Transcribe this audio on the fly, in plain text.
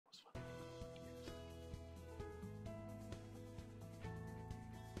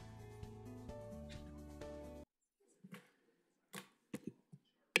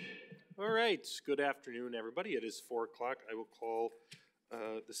All right, good afternoon, everybody. It is 4 o'clock. I will call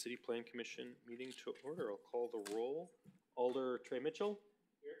the City Plan Commission meeting to order. I'll call the roll. Alder Trey Mitchell.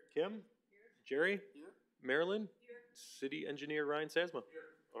 Here. Kim. Here. Jerry. Here. Marilyn. Here. City Engineer Ryan Sasma.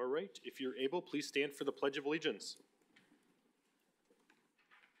 Here. All right, if you're able, please stand for the Pledge of Allegiance.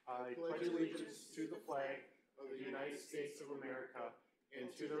 I pledge allegiance to the flag of the United States of America and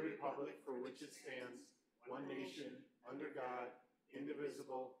to the republic for which it stands, one nation, under God,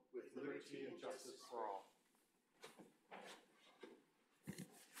 indivisible, with liberty and justice for all.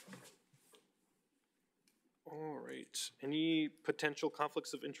 All right. Any potential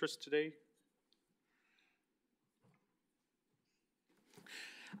conflicts of interest today?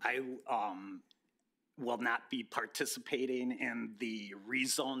 I will not be participating in the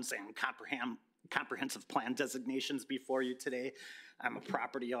rezones and comprehensive plan designations before you today. I'm a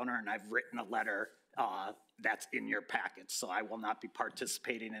property owner and I've written a letter that's in your packet, so I will not be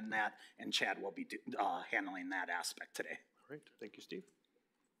participating in that, and Chad will be handling that aspect today. All right, thank you, Steve.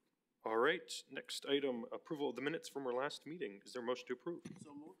 All right, next item, approval of the minutes from our last meeting. Is there a motion to approve? So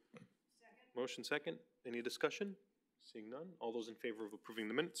moved. Second. Motion second. Any discussion? Seeing none. All those in favor of approving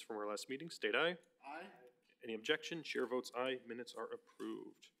the minutes from our last meeting, state aye. Aye. Any objection? Chair votes aye. Minutes are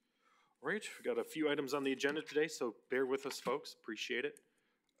approved. All right, we got a few items on the agenda today, so bear with us, folks. Appreciate it.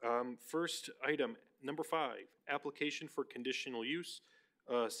 First item, number 5, application for conditional use,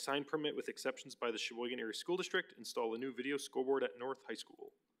 sign permit with exceptions by the Sheboygan Area School District, install a new video scoreboard at North High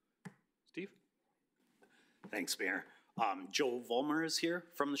School. Steve? Thanks, Mayor. Joe Vollmer is here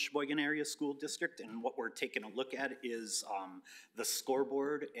from the Sheboygan Area School District, and what we're taking a look at is the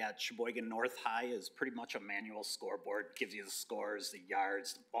scoreboard at Sheboygan North High is pretty much a manual scoreboard. Gives you the scores, the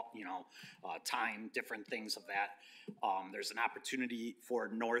yards, time, different things of that. There's an opportunity for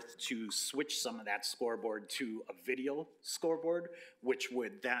North to switch some of that scoreboard to a video scoreboard, which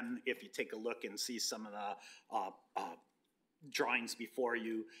would then, if you take a look and see some of the drawings before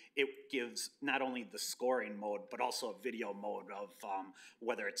you, it gives not only the scoring mode but also a video mode of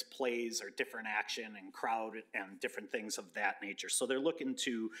whether it's plays or different action and crowd and different things of that nature. So they're looking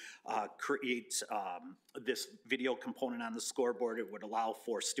to create this video component on the scoreboard. It would allow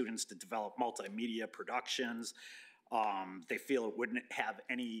for students to develop multimedia productions. They feel it wouldn't have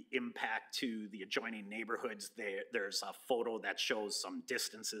any impact to the adjoining neighborhoods. There's a photo that shows some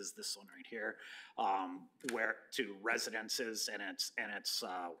distances, this one right here, where to residences, and it's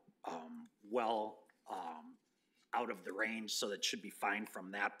well out of the range, so that should be fine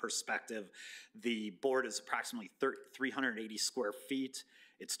from that perspective. The board is approximately 380 square feet.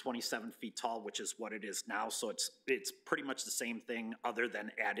 It's 27 feet tall, which is what it is now, so it's pretty much the same thing other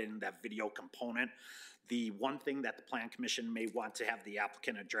than add in that video component. The one thing that the Plan Commission may want to have the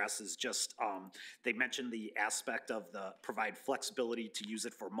applicant address is just, they mentioned the aspect of the provide flexibility to use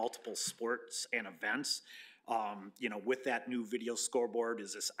it for multiple sports and events. You know, with that new video scoreboard,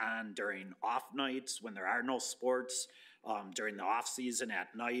 is this on during off nights when there are no sports, during the off season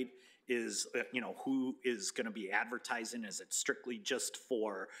at night? Is, you know, who is going to be advertising? Is it strictly just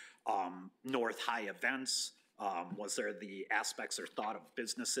for North High events? Was there the aspects or thought of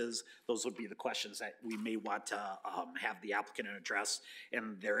businesses? Those would be the questions that we may want to have the applicant address.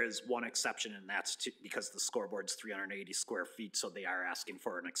 And there is one exception, and that's because the scoreboard's 380 square feet, so they are asking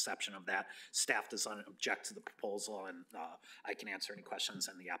for an exception of that. Staff does not object to the proposal, and I can answer any questions,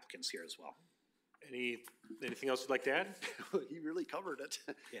 and the applicant's here as well. Anything else you'd like to add? He really covered it.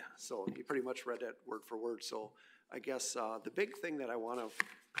 Yeah. So he pretty much read that word for word. So I guess the big thing that I want to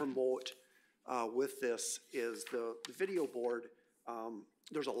promote with this is the video board.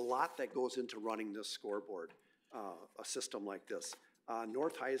 There's a lot that goes into running this scoreboard, a system like this.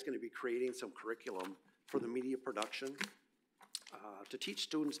 North High is going to be creating some curriculum for the media production to teach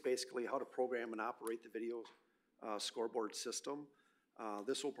students basically how to program and operate the video scoreboard system.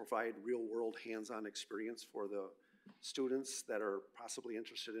 This will provide real-world hands-on experience for the students that are possibly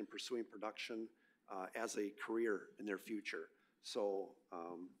interested in pursuing production as a career in their future. So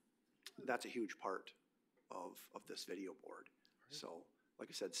that's a huge part of this video board. Right. So, like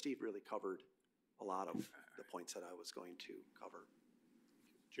I said, Steve really covered a lot of the points that I was going to cover.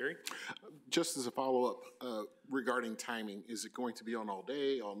 Jerry? Just as a follow-up regarding timing, is it going to be on all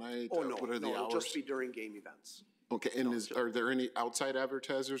day, all night? Oh, no, what are the hours? It'll just be during game events. Okay, and are there any outside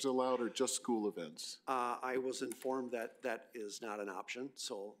advertisers allowed or just school events? I was informed that that is not an option,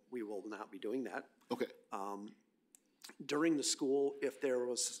 so we will not be doing that. Okay. During the school, if there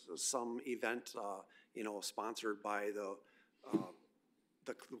was some event, you know, sponsored by the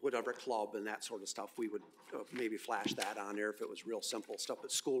whatever club and that sort of stuff, we would maybe flash that on there if it was real simple stuff,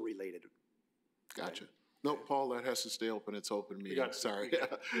 but school related. Gotcha. Nope, Paul, that has to stay open. It's open meeting. got- Sorry. we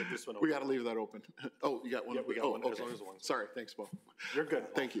got this one We open. gotta leave that open. Oh, you got one? Yeah, we got Oh, one, as okay. long as the one's- Sorry, thanks, Paul. You're good.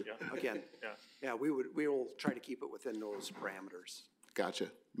 Paul. Thank you. Yeah. Again, Yeah. we will try to keep it within those parameters.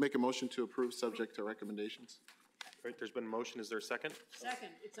 Gotcha. Make a motion to approve, subject to recommendations. All right, there's been a motion. Is there a second? Second,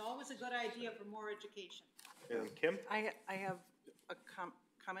 it's always a good idea for more education. And Kim? I have a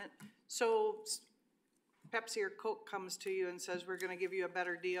comment. So Pepsi or Coke comes to you and says, we're gonna give you a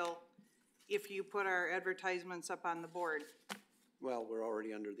better deal if you put our advertisements up on the board. Well, we're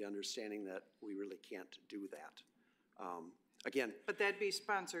already under the understanding that we really can't do that. Again, But that'd be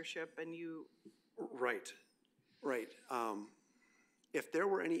sponsorship and you, right. If there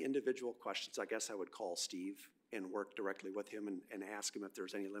were any individual questions, I guess I would call Steve and work directly with him and ask him if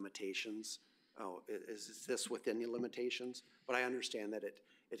there's any limitations. Oh, is this within the limitations? But I understand that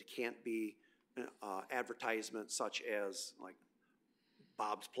it can't be advertisement such as like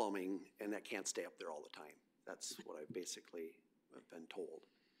Bob's Plumbing, and that can't stay up there all the time. That's what I basically have been told.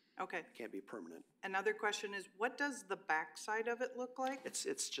 okay. It can't be permanent. Another question is, what does the backside of it look like?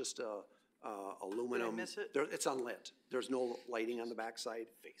 It's just aluminum. miss it? It's unlit. There's no lighting on the backside.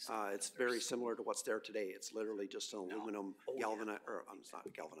 It's very similar to what's there today. It's literally just an aluminum galvanized, or it's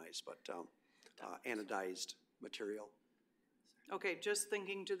not galvanized, but anodized material. Okay, just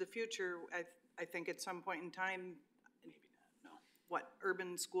thinking to the future, I think at some point in time, what,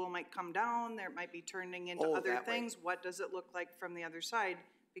 urban school might come down, there might be turning into Oh, other that way. things. What does it look like from the other side?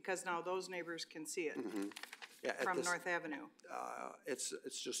 Because now those neighbors can see it Yeah, at from this- North Avenue. It's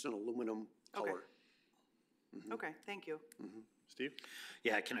just an aluminum Okay. color. Okay, thank you. Steve?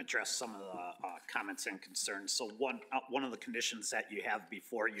 Yeah, I can address some of the comments and concerns. So one of the conditions that you have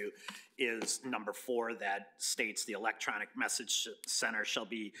before you is number 4 that states the electronic message center shall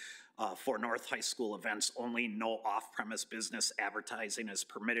be for North High School events only. No off-premise business advertising is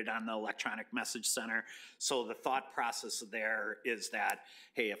permitted on the electronic message center. So the thought process there is that,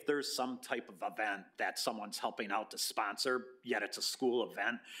 hey, if there's some type of event that someone's helping out to sponsor, yet it's a school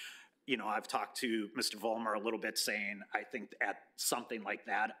event, you know, I've talked to Mr. Vollmer a little bit saying, I think at something like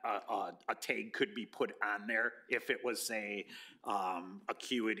that, a tag could be put on there if it was, say,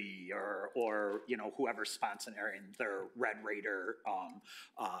 Acuity or, you know, whoever's sponsoring their Red Raider,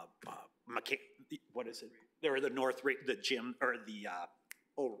 what is it? Or the the gym, or the,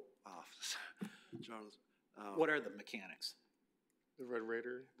 Charles. what are the mechanics? The Red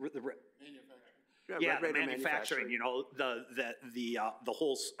Raider? Yeah, Red the Raider manufacturing, you know, the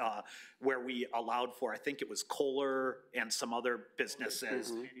whole, where we allowed for, I think it was Kohler and some other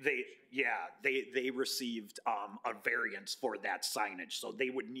businesses, they received a variance for that signage, so they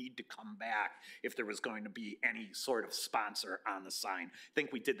would need to come back if there was going to be any sort of sponsor on the sign. I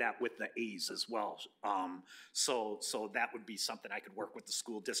think we did that with the A's as well. So that would be something I could work with the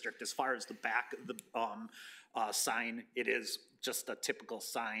school district. As far as the back of the sign, it is just a typical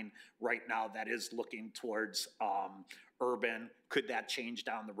sign right now that is looking towards urban. Could that change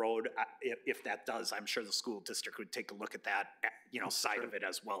down the road? If that does, I'm sure the school district would take a look at that, you know, side of it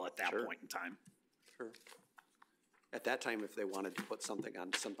as well at that point in time. Sure. At that time, if they wanted to put something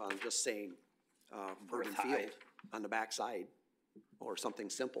on just saying Urban High. Field on the backside, or something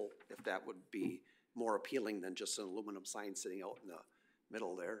simple, if that would be more appealing than just an aluminum sign sitting out in the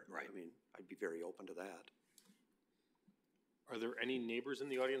middle there. Right. I mean, I'd be very open to that. Are there any neighbors in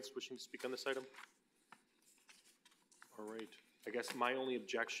the audience wishing to speak on this item? All right. I guess my only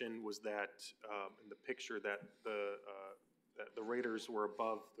objection was that in the picture that the Raiders were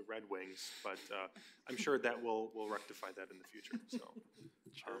above the Red Wings, but I'm sure that we'll rectify that in the future. So,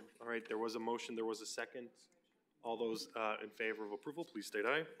 all right. There was a motion. There was a second. All those in favor of approval, please state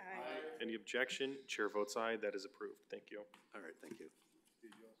aye. Aye. Any objection? Chair votes aye. That is approved. Thank you. All right, thank you.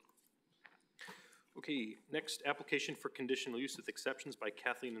 Okay, next, application for conditional use with exceptions by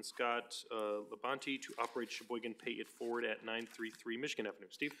Kathleen and Scott Labonte to operate Sheboygan Pay It Forward at 933 Michigan Avenue.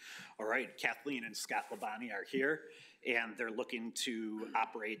 Steve? All right, Kathleen and Scott Labonte are here, and they're looking to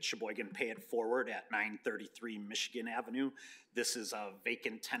operate Sheboygan Pay It Forward at 933 Michigan Avenue. This is a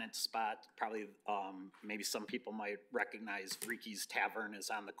vacant tenant spot. Probably, maybe some people might recognize Riki's Tavern is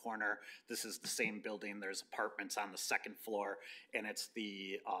on the corner. This is the same building. There's apartments on the second floor, and it's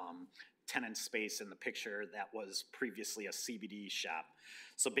the tenant space in the picture that was previously a CBD shop.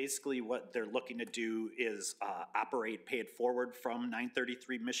 So basically what they're looking to do is operate Pay It Forward from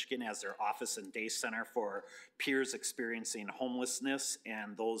 933 Michigan as their office and day center for peers experiencing homelessness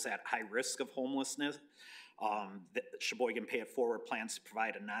and those at high risk of homelessness. The Sheboygan Pay It Forward plans to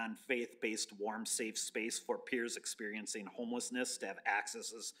provide a non-faith-based, warm, safe space for peers experiencing homelessness to have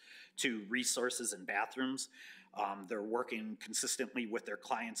access to resources and bathrooms. They're working consistently with their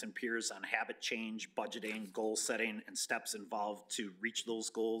clients and peers on habit change, budgeting, goal setting, and steps involved to reach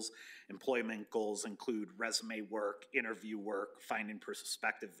those goals. Employment goals include resume work, interview work, finding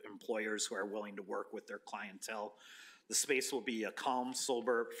prospective employers who are willing to work with their clientele. The space will be a calm,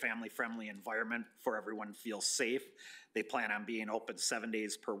 sober, family-friendly environment for everyone to feel safe. They plan on being open 7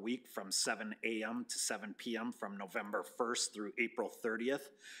 days per week from 7 a.m. to 7 p.m. from November 1st through April 30th.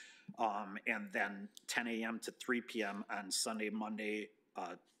 And then 10 a.m. to 3 p.m. on Sunday, Monday,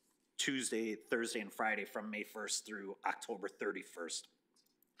 Tuesday, Thursday, and Friday from May 1st through October 31st.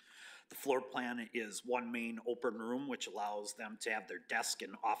 The floor plan is one main open room, which allows them to have their desk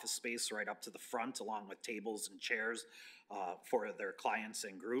and office space right up to the front, along with tables and chairs for their clients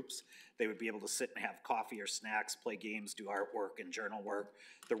and groups. They would be able to sit and have coffee or snacks, play games, do artwork and journal work.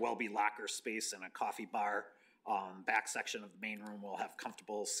 There will be locker space and a coffee bar. Back section of the main room will have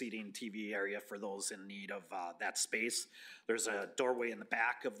comfortable seating, TV area for those in need of that space. There's a doorway in the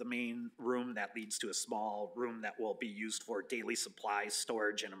back of the main room that leads to a small room that will be used for daily supplies,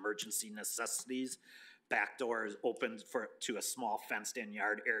 storage, and emergency necessities. Back door is open to a small fenced-in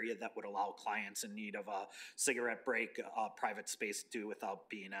yard area that would allow clients in need of a cigarette break, private space to do without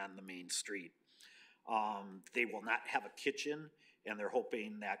being on the main street. They will not have a kitchen, and they're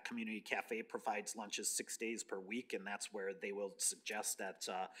hoping that Community Cafe provides lunches 6 days per week, and that's where they will suggest that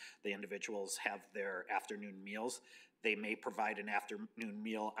the individuals have their afternoon meals. They may provide an afternoon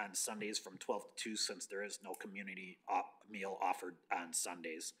meal on Sundays from 12 to 2 since there is no community meal offered on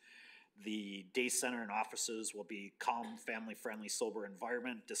Sundays. The day center and offices will be calm, family-friendly, sober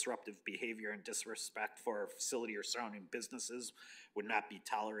environment. Disruptive behavior and disrespect for our facility or surrounding businesses would not be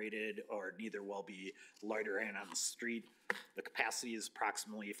tolerated, or neither will be loitering on the street. The capacity is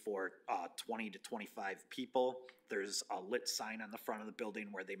approximately for 20 to 25 people. There's a lit sign on the front of the building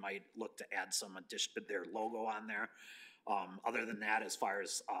where they might look to add some their logo on there. Other than that, as far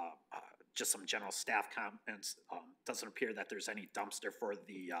as just some general staff comments, doesn't appear that there's any dumpster for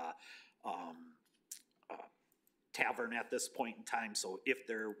the tavern at this point in time. So if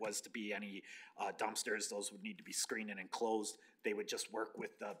there was to be any dumpsters, those would need to be screened and enclosed. They would just work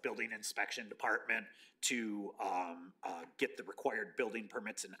with the building inspection department to get the required building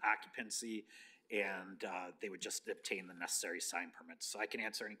permits and occupancy, and they would just obtain the necessary sign permits. So I can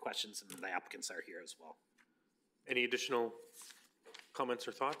answer any questions, and the applicants are here as well. Any additional comments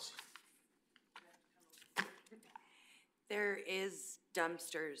or thoughts? There is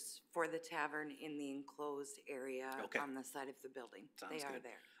dumpsters for the tavern in the enclosed area on the side of the building. Sounds They are good.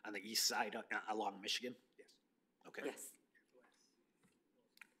 there. On the east side along Michigan? Yes. Okay. Yes.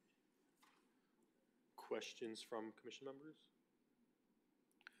 Questions from commission members?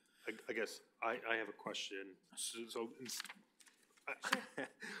 I guess I have a question.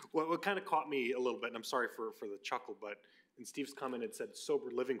 What kind of caught me a little bit, and I'm sorry for the chuckle, but in Steve's comment it said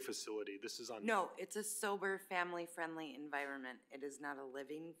sober living facility. This is on. No, it's a sober, family-friendly environment. It is not a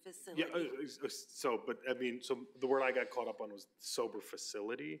living facility. Yeah, so the word I got caught up on was sober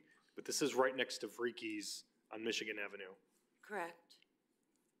facility, but this is right next to Vreeke's on Michigan Avenue. Correct.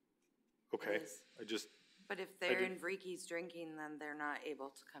 Okay, It is. But if they're in Vreeke's drinking, then they're not able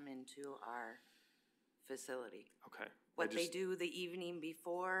to come into our facility. Okay. What they do the evening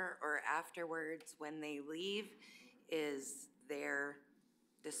before or afterwards when they leave is their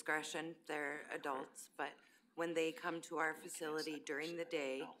discretion. They're adults, but when they come to our facility during the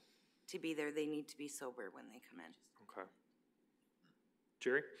day to be there, they need to be sober when they come in. Okay.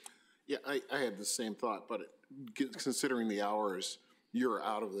 Jerry? Yeah, I had the same thought, but considering the hours, you're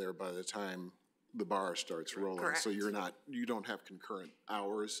out of there by the time the bar starts rolling. Correct. So you don't have concurrent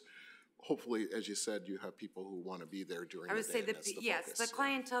hours. Hopefully, as you said, you have people who want to be there during the day. I would say and that's the yes, focus. the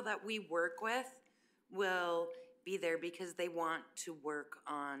clientele that we work with will be there because they want to work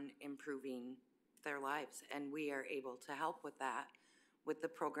on improving their lives, and we are able to help with that with the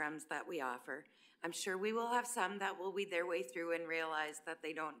programs that we offer. I'm sure we will have some that will weed their way through and realize that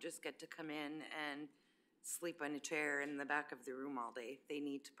they don't just get to come in and sleep on a chair in the back of the room all day. They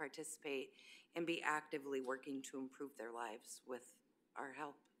need to participate and be actively working to improve their lives with our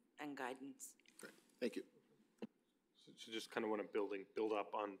help and guidance. Great. Thank you. So just kind of want to build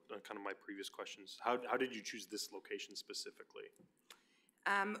up on kind of my previous questions. How did you choose this location specifically?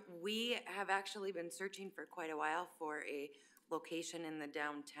 We have actually been searching for quite a while for a location in the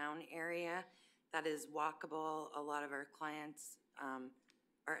downtown area that is walkable. A lot of our clients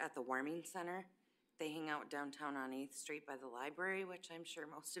are at the warming center. They hang out downtown on 8th Street by the library, which I'm sure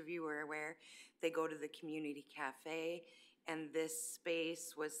most of you are aware. They go to the community cafe, and this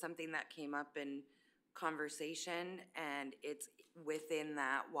space was something that came up in conversation, and it's within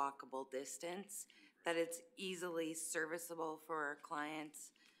that walkable distance, that it's easily serviceable for our clients.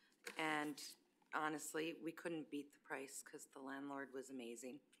 And honestly, we couldn't beat the price because the landlord was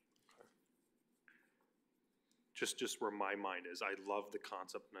amazing. Just where my mind is, I love the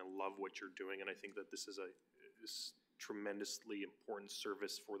concept and I love what you're doing, and I think that this is a tremendously important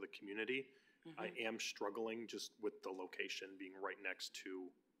service for the community. I am struggling just with the location being right next to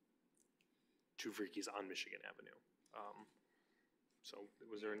Vreeke's on Michigan Avenue. So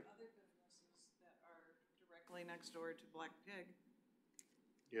was there an? Other businesses that are directly next door to Black Pig.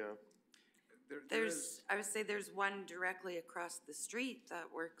 Yeah. I would say there's one directly across the street that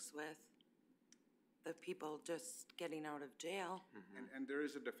works with the people just getting out of jail. And there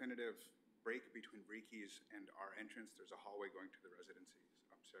is a definitive break between Vreeke's and our entrance. There's a hallway going to the residencies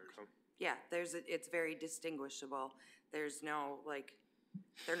upstairs. Okay. Yeah, it's very distinguishable. There's no, like,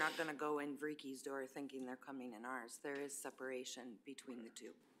 they're not gonna go in Vreeke's door thinking they're coming in ours. There is separation between the two.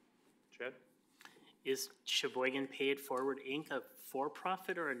 Chad? Is Sheboygan Pay It Forward, Inc. a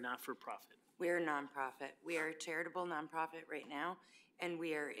for-profit or a not-for-profit? We're a nonprofit. We are a charitable nonprofit right now, and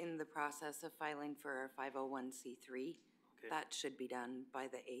we are in the process of filing for our 501c3. Okay. That should be done by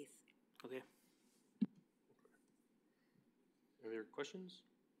the 8th. Okay. Any other questions?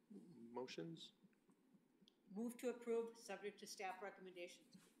 Motions? Move to approve, subject to staff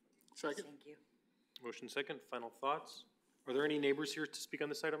recommendations. Second? Thank you. Motion second, final thoughts? Are there any neighbors here to speak on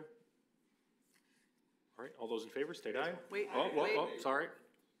this item? All right, all those in favor, state aye. Wait, Oh, sorry.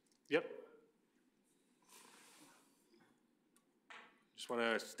 Yep. Just want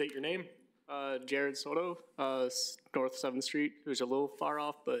to state your name. Jared Soto, North 7th Street. It was a little far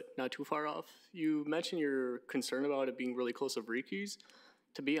off, but not too far off. You mentioned your concern about it being really close to Vreeke's.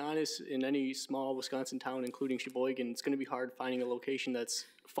 To be honest, in any small Wisconsin town, including Sheboygan, it's going to be hard finding a location that's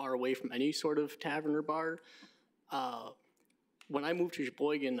far away from any sort of tavern or bar. When I moved to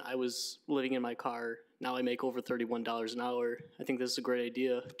Sheboygan, I was living in my car. Now I make over $31 an hour. I think this is a great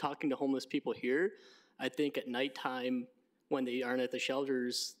idea. Talking to homeless people here, I think at nighttime, when they aren't at the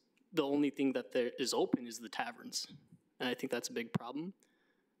shelters, the only thing that there is open is the taverns. And I think that's a big problem.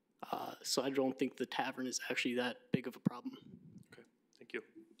 So I don't think the tavern is actually that big of a problem. Okay, thank you.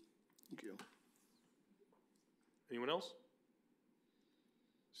 Thank you. Anyone else?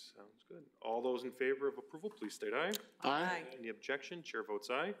 Sounds good. All those in favor of approval, please state aye. Aye. Any objection? Chair votes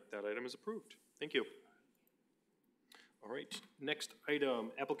aye. That item is approved. Thank you. All right, next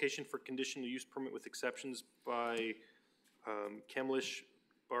item, application for conditional use permit with exceptions by Kamlesh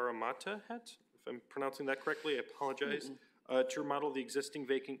Baramatahat, if I'm pronouncing that correctly, I apologize. To remodel the existing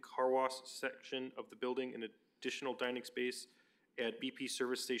vacant car wash section of the building and additional dining space at BP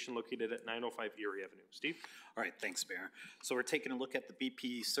Service Station located at 905 Erie Avenue. Steve? All right, thanks, Mayor. So we're taking a look at the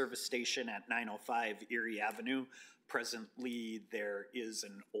BP service station at 905 Erie Avenue. Presently, there is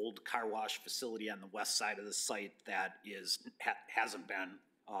an old car wash facility on the west side of the site that hasn't been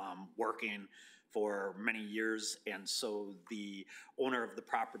working for many years, and so the owner of the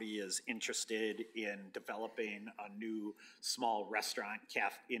property is interested in developing a new small restaurant,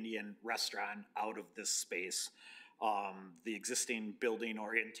 Indian restaurant, out of this space. The existing building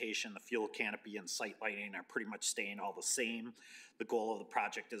orientation, the fuel canopy, and site lighting are pretty much staying all the same. The goal of the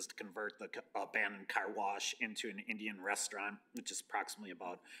project is to convert the abandoned car wash into an Indian restaurant, which is approximately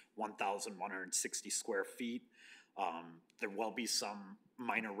about 1,160 square feet. There will be some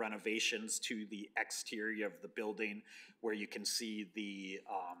minor renovations to the exterior of the building where you can see the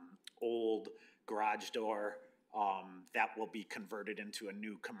old garage door that will be converted into a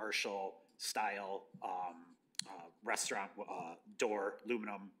new commercial style restaurant door,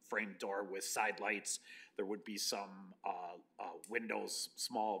 aluminum framed door with side lights. There would be some windows,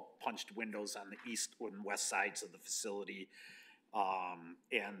 small punched windows on the east and west sides of the facility.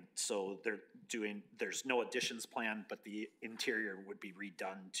 And so there's no additions planned, but the interior would be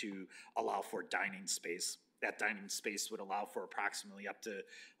redone to allow for dining space. That dining space would allow for approximately up to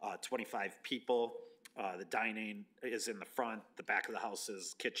 25 people. The dining is in the front, the back of the house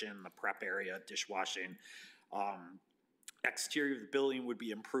is kitchen, the prep area, dishwashing. Exterior of the building would be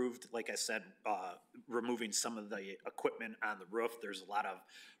improved, like I said, removing some of the equipment on the roof. There's a lot of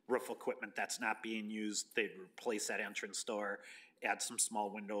roof equipment that's not being used. They'd replace that entrance door, add some small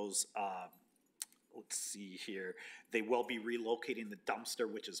windows. Let's see here. They will be relocating the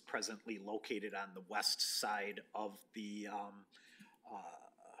dumpster, which is presently located on the west side of the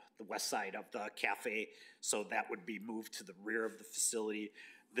cafe. So that would be moved to the rear of the facility.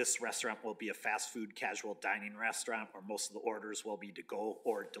 This restaurant will be a fast food casual dining restaurant where most of the orders will be to go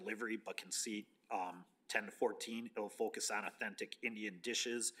or delivery, but can seat 10 to 14. It will focus on authentic Indian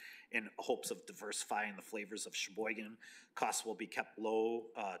dishes in hopes of diversifying the flavors of Sheboygan. Costs will be kept low,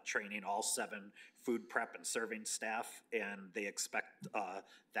 training all 7 food prep and serving staff, and they expect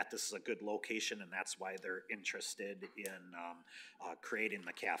that this is a good location, and that's why they're interested in creating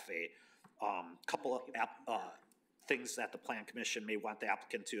the cafe. Couple of things that the Plan Commission may want the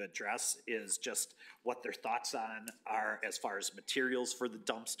applicant to address is just what their thoughts on are as far as materials for the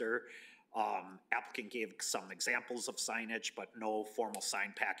dumpster. Applicant gave some examples of signage, but no formal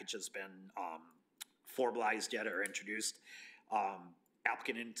sign package has been formalized yet or introduced.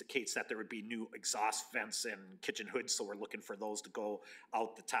 Applicant indicates that there would be new exhaust vents and kitchen hoods, so we're looking for those to go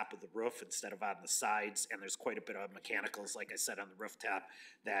out the top of the roof instead of on the sides, and there's quite a bit of mechanicals, like I said, on the rooftop.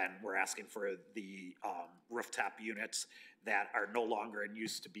 Then we're asking for the rooftop units that are no longer in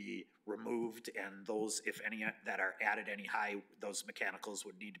use to be removed, and those, if any, that are added any high, those mechanicals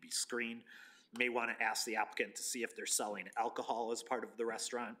would need to be screened. May want to ask the applicant to see if they're selling alcohol as part of the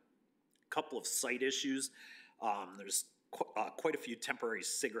restaurant. Couple of site issues. There's quite a few temporary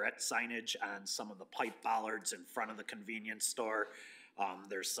cigarette signage on some of the pipe bollards in front of the convenience store.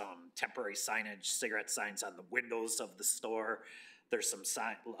 There's some temporary signage, cigarette signs on the windows of the store. There's some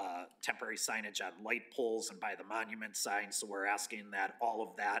temporary signage on light poles and by the monument sign, so we're asking that all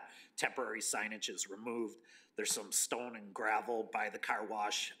of that temporary signage is removed. There's some stone and gravel by the car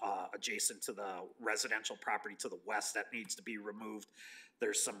wash adjacent to the residential property to the west that needs to be removed.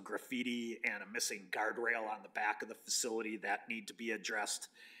 There's some graffiti and a missing guardrail on the back of the facility that need to be addressed.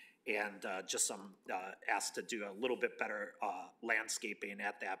 And just some asked to do a little bit better landscaping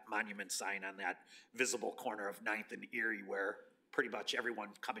at that monument sign on that visible corner of 9th and Erie where pretty much everyone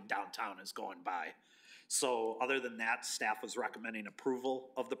coming downtown is going by. So other than that, staff was recommending approval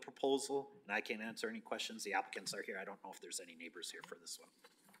of the proposal, and I can't answer any questions. The applicants are here. I don't know if there's any neighbors here for this one.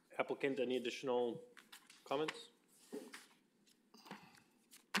 Applicant, any additional comments?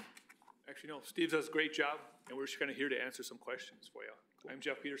 Actually, no, Steve does a great job, and we're just kind of here to answer some questions for you. I'm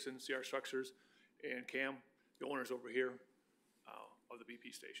Jeff Peterson, CR Structures, and Cam, the owner's over here of the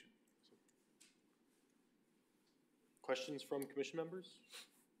BP station. Questions from commission members?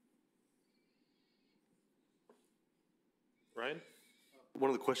 Ryan? One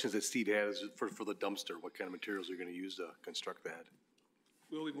of the questions that Steve had is for the dumpster, what kind of materials are you going to use to construct that?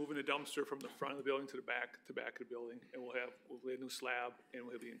 We'll be moving the dumpster from the front of the building to the back of the building, and we'll lay a new slab, and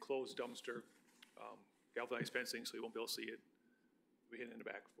we'll have the enclosed dumpster, galvanized fencing, so you won't be able to see it. We'll be hitting in the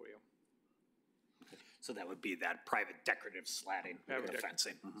back for you. So that would be that private decorative slatting with the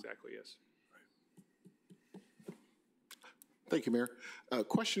fencing. Exactly, yes. Thank you, Mayor.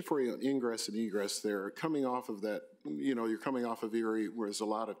 Question for you on ingress and egress there. Coming off of that, you're coming off of Erie where there's a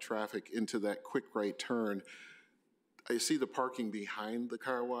lot of traffic into that quick right turn. I see the parking behind the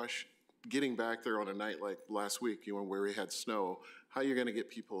car wash. Getting back there on a night like last week, where we had snow, how you're going to get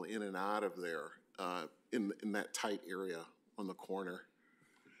people in and out of there in that tight area on the corner?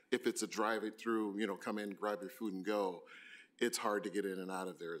 If it's a drive it through, come in, grab your food and go, it's hard to get in and out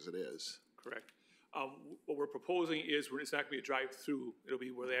of there as it is. Correct. What we're proposing is it's not going to be a drive-through. It'll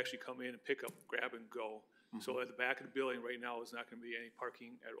be where they actually come in and pick up, grab, and go. So at the back of the building right now is not going to be any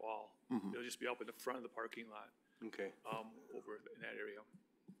parking at all. It'll just be up in the front of the parking lot. Okay. Over in that area.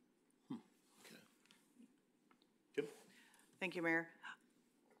 Okay. Kim? Thank you, Mayor.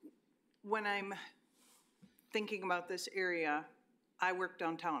 When I'm thinking about this area, I work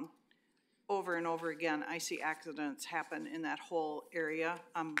downtown. Over and over again, I see accidents happen in that whole area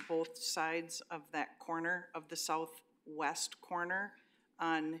on both sides of that corner of the southwest corner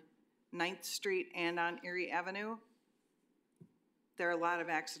on 9th Street and on Erie Avenue. There are a lot of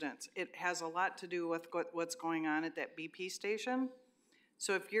accidents. It has a lot to do with what's going on at that BP station.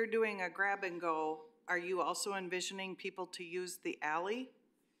 So if you're doing a grab and go, are you also envisioning people to use the alley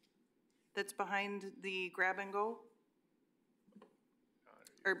that's behind the grab and go?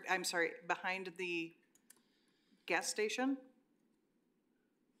 Or, I'm sorry, behind the gas station?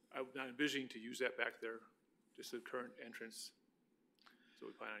 I'm not envisioning to use that back there, just the current entrance. So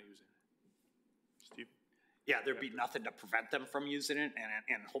we plan on using it. Steve? Yeah, there'd be nothing to prevent them from using it,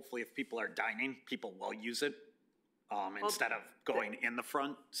 and hopefully if people are dining, people will use it instead of going in the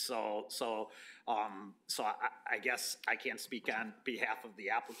front. So I guess I can't speak on behalf of the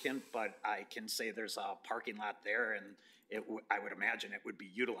applicant, but I can say there's a parking lot there, and I would imagine it would be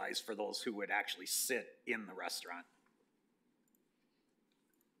utilized for those who would actually sit in the restaurant.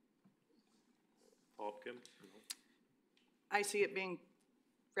 Paul, Kim? I see it being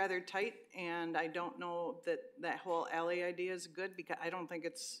rather tight, and I don't know that that whole alley idea is good, because I don't think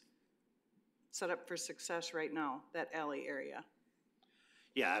it's set up for success right now, that alley area.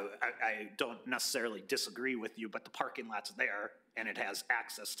 Yeah, I don't necessarily disagree with you, but the parking lot's there and it has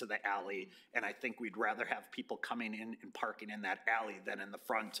access to the alley. And I think we'd rather have people coming in and parking in that alley than in the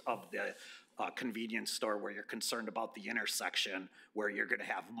front of the convenience store, where you're concerned about the intersection, where you're gonna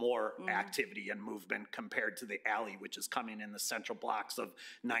have more activity and movement compared to the alley, which is coming in the central blocks of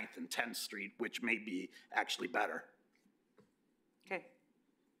 9th and 10th Street, which may be actually better. Okay.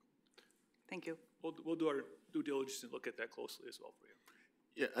 Thank you. We'll do our due diligence and look at that closely as well for you.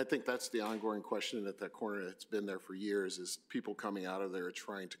 Yeah, I think that's the ongoing question at that corner that's been there for years, is people coming out of there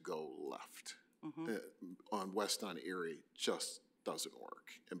trying to go left on West on Erie just doesn't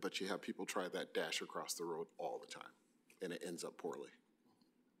work. But you have people try that dash across the road all the time, and it ends up poorly.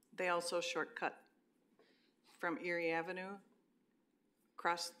 They also shortcut from Erie Avenue,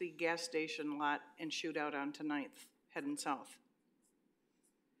 cross the gas station lot, and shoot out onto 9th, heading south.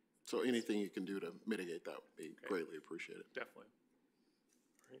 So anything you can do to mitigate that would be greatly appreciated. Definitely.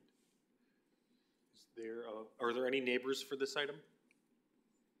 All right. Is there, are there any neighbors for this item?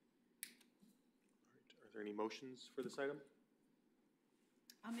 All right. Are there any motions for this item?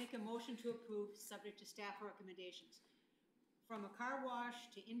 I'll make a motion to approve, subject to staff recommendations. From a car wash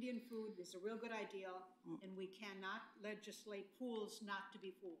to Indian food is a real good idea, and we cannot legislate pools not to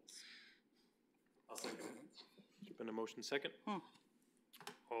be pools. I'll second it. Keeping a motion second.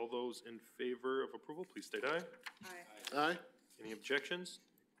 All those in favor of approval, please state aye. Aye. Aye. Any objections?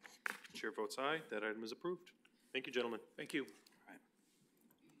 Chair votes aye. That item is approved. Thank you, gentlemen. Thank you.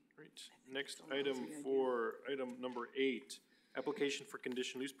 Right. Next item for item number 8, application for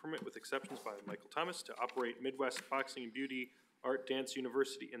conditional use permit with exceptions by Michael Thomas to operate Midwest Boxing and Beauty Art Dance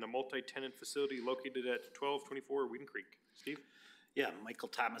University in a multi-tenant facility located at 1224 Whedon Creek. Steve? Yeah, Michael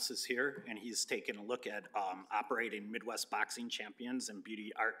Thomas is here, and he's taken a look at operating Midwest Boxing Champions and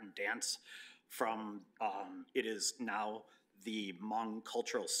Beauty Art and Dance from, it is now the Hmong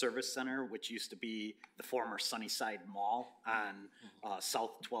Cultural Service Center, which used to be the former Sunnyside Mall on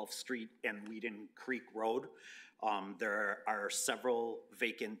South 12th Street and Whedon Creek Road. There are several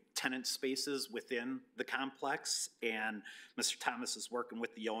vacant tenant spaces within the complex, and Mr. Thomas is working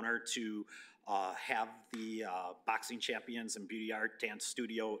with the owner to have the Boxing Champions and Beauty Art Dance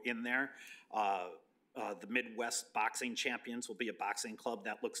Studio in there. The Midwest Boxing Champions will be a boxing club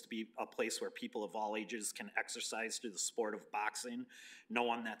that looks to be a place where people of all ages can exercise through the sport of boxing. No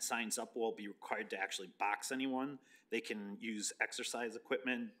one that signs up will be required to actually box anyone. They can use exercise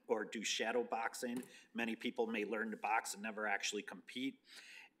equipment or do shadow boxing. Many people may learn to box and never actually compete.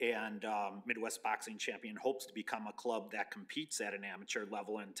 And Midwest Boxing Champion hopes to become a club that competes at an amateur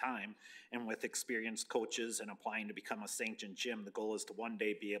level in time. And with experienced coaches and applying to become a sanctioned gym, the goal is to one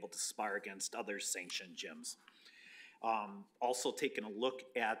day be able to spar against other sanctioned gyms. Also taking a look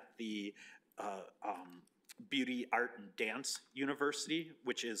at the Beauty Art and Dance University,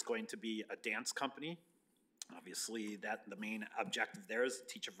 which is going to be a dance company. Obviously, the main objective there is to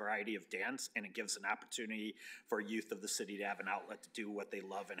teach a variety of dance, and it gives an opportunity for youth of the city to have an outlet to do what they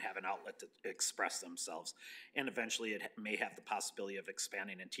love and have an outlet to express themselves. And eventually, it may have the possibility of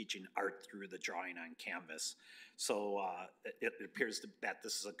expanding and teaching art through the drawing on canvas. So it appears that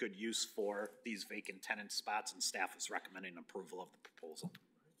this is a good use for these vacant tenant spots, and staff is recommending approval of the proposal.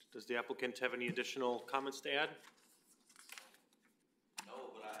 Does the applicant have any additional comments to add?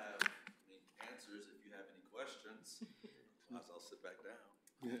 No, but I have answers if you have any questions. I'll sit back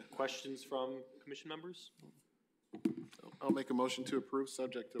down. Questions from commission members? I'll make a motion to approve,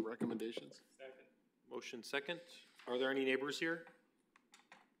 subject to recommendations. Second. Motion second. Are there any neighbors here?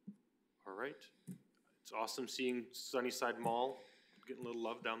 All right. It's awesome seeing Sunnyside Mall getting a little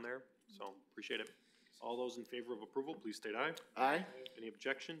love down there, so appreciate it. All those in favor of approval, please state aye. Aye. Any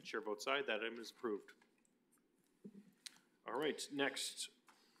objection? Chair votes aye. That item is approved. All right, next,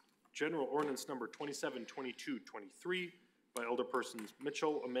 General Ordinance Number 272223 by Alderpersons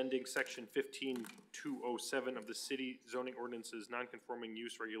Mitchell, amending Section 15207 of the City Zoning Ordinances Nonconforming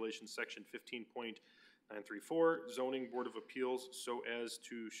Use Regulations, Section 15.934, Zoning Board of Appeals, so as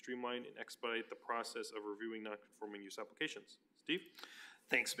to streamline and expedite the process of reviewing nonconforming use applications. Steve?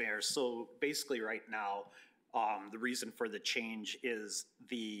 Thanks, Mayor. So basically right now, the reason for the change is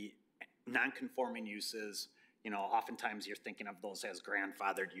the non-conforming uses. You know, oftentimes you're thinking of those as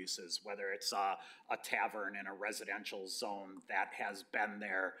grandfathered uses, whether it's a tavern in a residential zone that has been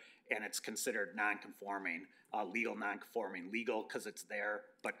there and it's considered non-conforming, legal non-conforming, legal because it's there,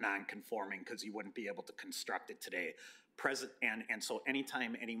 but non-conforming because you wouldn't be able to construct it today. and so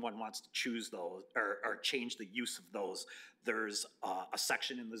anytime anyone wants to choose those or change the use of those, there's a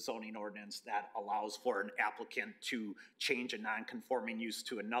section in the zoning ordinance that allows for an applicant to change a non-conforming use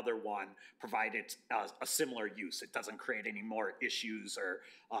to another one, provided a similar use. It doesn't create any more issues or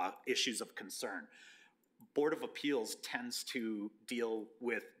issues of concern. Board of Appeals tends to deal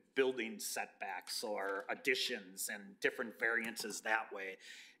with building setbacks or additions and different variances that way.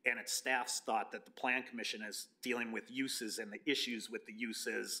 And its staff's thought that the Plan Commission is dealing with uses and the issues with the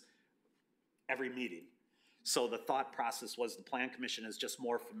uses every meeting. So the thought process was the Plan Commission is just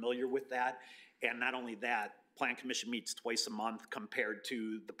more familiar with that. And not only that, Plan Commission meets twice a month compared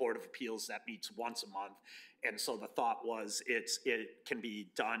to the Board of Appeals that meets once a month. And so the thought was it can be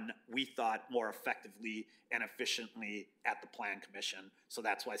done, we thought, more effectively and efficiently at the Plan Commission. So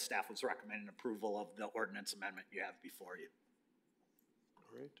that's why staff was recommending approval of the ordinance amendment you have before you.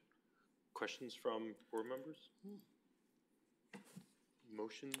 All right. Questions from board members?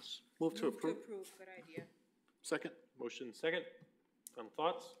 Motions? Move to approve. Good idea. Second. Motion second. Final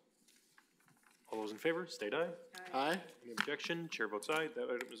thoughts? All those in favor, state aye. Aye. Any objection? Chair votes aye. That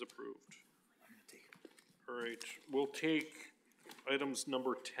item is approved. All right, we'll take items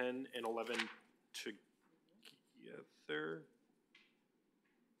number 10 and 11 together.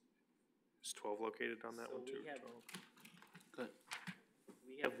 Is 12 located on that one too?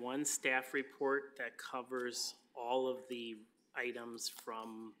 We have one staff report that covers all of the items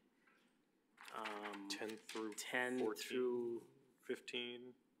from 10 through 10 14, through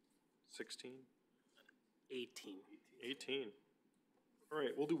 15, 16? 18. 18. All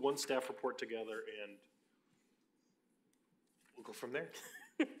right, we'll do one staff report together and we'll go from there.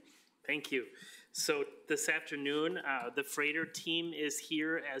 Thank you. So this afternoon, the Freighter team is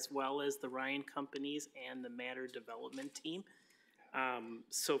here, as well as the Ryan Companies and the Matter Development team.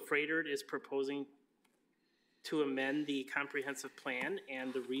 So Freighter is proposing to amend the comprehensive plan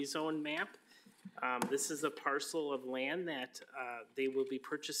and the rezone map. This is a parcel of land that they will be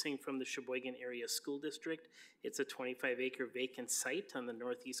purchasing from the Sheboygan Area School District. It's a 25-acre vacant site on the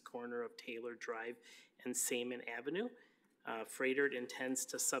northeast corner of Taylor Drive and Saman Avenue. Freighter intends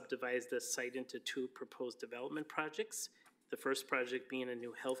to subdivide this site into two proposed development projects. The first project being a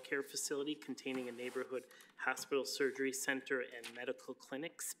new healthcare facility containing a neighborhood hospital, surgery center, and medical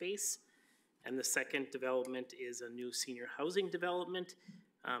clinic space. And the second development is a new senior housing development,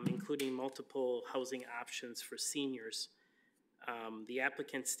 including multiple housing options for seniors. The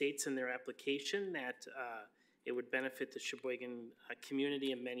applicant states in their application that it would benefit the Sheboygan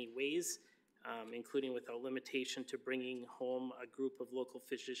community in many ways, including without limitation to bringing home a group of local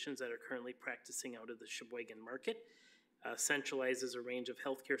physicians that are currently practicing out of the Sheboygan market. Centralizes a range of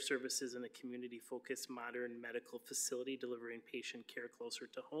healthcare services in a community-focused modern medical facility delivering patient care closer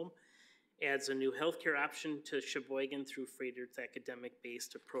to home. Adds a new healthcare option to Sheboygan through Freighter's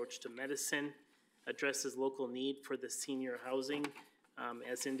academic-based approach to medicine. Addresses local need for the senior housing,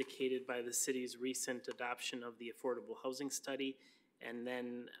 as indicated by the city's recent adoption of the affordable housing study. And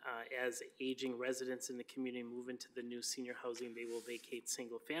then as aging residents in the community move into the new senior housing, they will vacate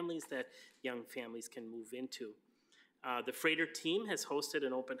single families that young families can move into. The Freighter team has hosted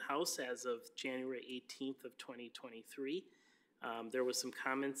an open house as of January 18th of 2023. There was some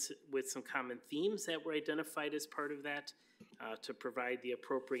comments with some common themes that were identified as part of that to provide the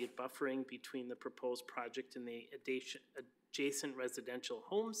appropriate buffering between the proposed project and the adjacent residential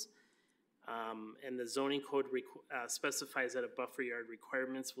homes. And the zoning code specifies that a buffer yard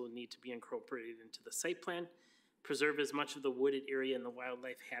requirements will need to be incorporated into the site plan. Preserve as much of the wooded area and the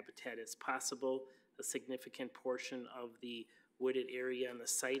wildlife habitat as possible. A significant portion of the wooded area on the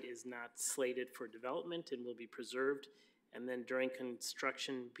site is not slated for development and will be preserved. And then during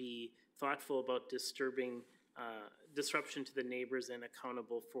construction, be thoughtful about disruption to the neighbors and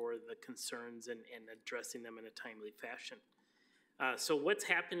accountable for the concerns and addressing them in a timely fashion. So what's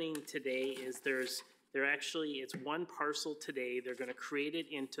happening today is it's one parcel today. They're gonna create it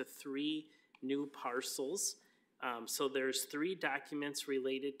into 3 new parcels. So there's 3 documents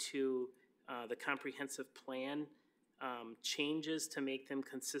related to the comprehensive plan changes to make them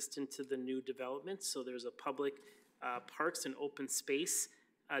consistent to the new developments. So there's a public parks and open space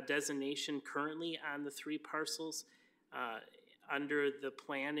designation currently on the 3 parcels. Under the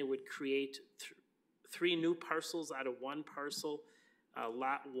plan, it would create 3 new parcels out of 1 parcel.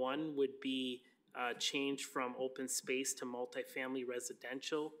 Lot 1 would be changed from open space to multifamily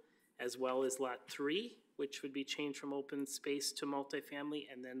residential, as well as Lot 3, which would be changed from open space to multifamily,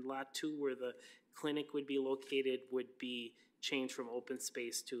 and then Lot 2, where the clinic would be located, would be changed from open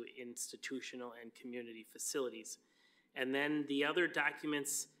space to institutional and community facilities. And then the other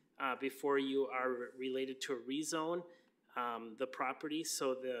documents before you are related to a rezone. the property.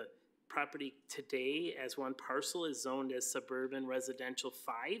 So the property today as one parcel is zoned as suburban residential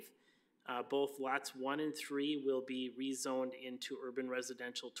 5. Both lots 1 and 3 will be rezoned into urban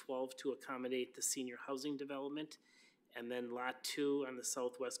residential 12 to accommodate the senior housing development. And then lot 2 on the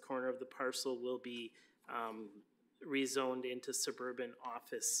southwest corner of the parcel will be rezoned into suburban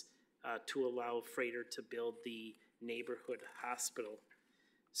office to allow Freighter to build the neighborhood hospital.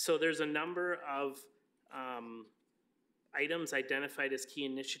 So there's a number of items identified as key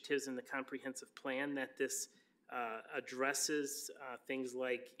initiatives in the comprehensive plan that this addresses, things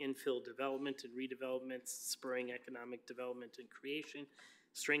like infill development and redevelopment, spurring economic development and creation,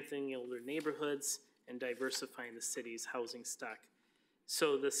 strengthening older neighborhoods, and diversifying the city's housing stock.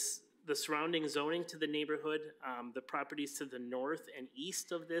 So the surrounding zoning to the neighborhood, the properties to the north and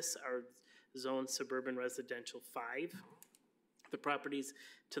east of this are zoned suburban residential 5. The properties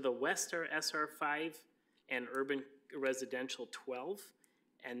to the west are SR 5 and urban residential 12.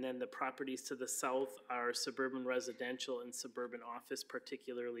 And then the properties to the south are suburban residential and suburban office,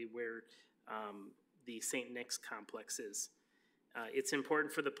 particularly where the St. Nick's complex is. It's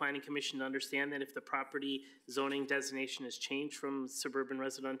important for the Planning Commission to understand that if the property zoning designation is changed from suburban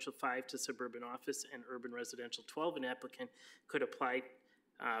residential 5 to suburban office and urban residential 12, an applicant could apply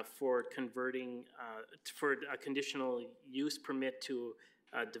for converting, for a conditional use permit to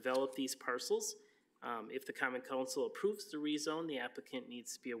develop these parcels. If the Common Council approves the rezone, the applicant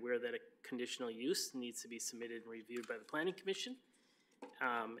needs to be aware that a conditional use needs to be submitted and reviewed by the Planning Commission.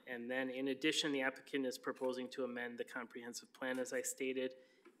 And then in addition, the applicant is proposing to amend the comprehensive plan, as I stated,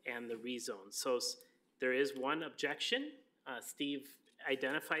 and the rezone. So there is one objection. Steve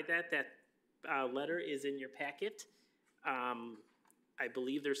identified that. That letter is in your packet. I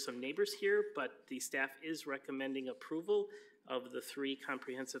believe there's some neighbors here, but the staff is recommending approval of the 3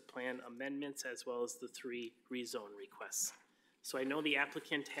 comprehensive plan amendments as well as the 3 rezone requests. So I know the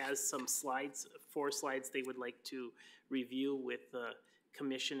applicant has some slides, 4 slides they would like to review with the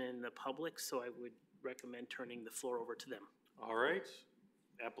commission and the public, so I would recommend turning the floor over to them. All right,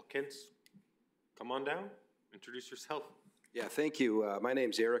 applicants, come on down, introduce yourself. Yeah, thank you. My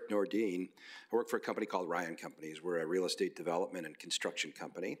name's Eric Nordine. I work for a company called Ryan Companies. We're a real estate development and construction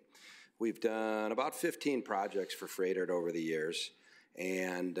company. We've done about 15 projects for Freighter over the years,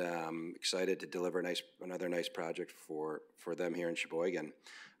 and excited to deliver another nice project for them here in Sheboygan.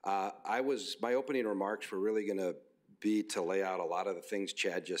 My opening remarks were really going to be to lay out a lot of the things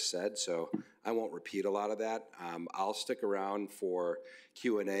Chad just said, so I won't repeat a lot of that. I'll stick around for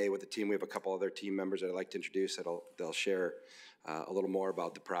Q&A with the team. We have a couple other team members that I'd like to introduce they'll share a little more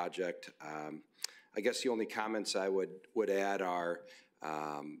about the project. I guess the only comments I would add are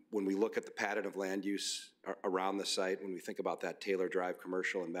when we look at the pattern of land use around the site, when we think about that Taylor Drive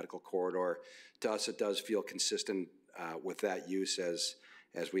commercial and medical corridor, to us it does feel consistent with that use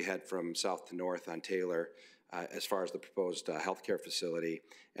as we head from south to north on Taylor as far as the proposed healthcare facility.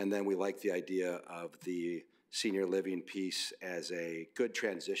 And then we like the idea of the senior living piece as a good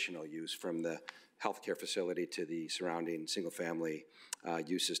transitional use from the healthcare facility to the surrounding single family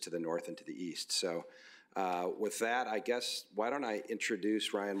uses to the north and to the east. So with that, I guess, why don't I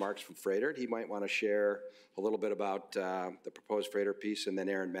introduce Ryan Marks from Freighter. He might want to share a little bit about the proposed Freighter piece, and then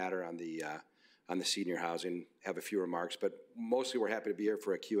Aaron Matter on the senior housing, have a few remarks. But mostly we're happy to be here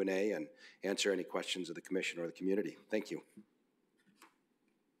for a Q&A and answer any questions of the commission or the community. Thank you.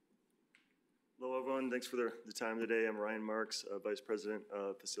 Hello, everyone. Thanks for the time today. I'm Ryan Marks, Vice President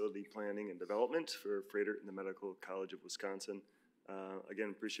of Facility Planning and Development for Freighter in the Medical College of Wisconsin. Again,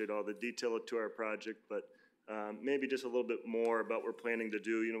 appreciate all the detail to our project, but maybe just a little bit more about what we're planning to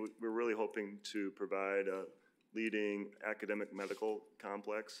do. You know, we're really hoping to provide a leading academic medical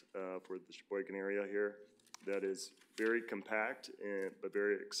complex for the Sheboygan area here that is very compact but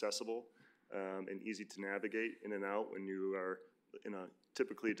very accessible and easy to navigate in and out when you are in a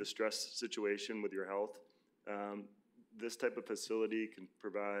typically distressed situation with your health. This type of facility can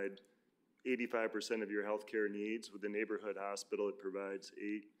provide 85% of your healthcare needs. With the neighborhood hospital, it provides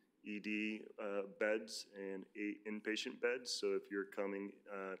 8 ED beds and 8 inpatient beds. So if you're coming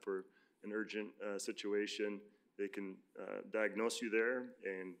for an urgent situation, they can diagnose you there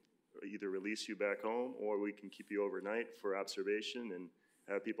and either release you back home, or we can keep you overnight for observation and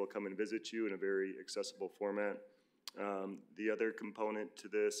have people come and visit you in a very accessible format. The other component to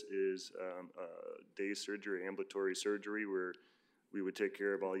this is day surgery, ambulatory surgery, where we would take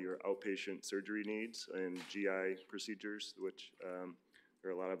care of all your outpatient surgery needs and GI procedures, which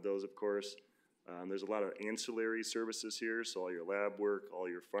there are a lot of those, of course. There's a lot of ancillary services here, so all your lab work, all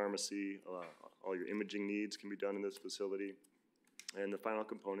your pharmacy, all your imaging needs can be done in this facility. And the final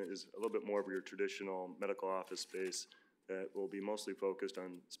component is a little bit more of your traditional medical office space that will be mostly focused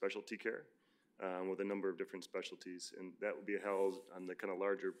on specialty care with a number of different specialties. And that will be housed on the kind of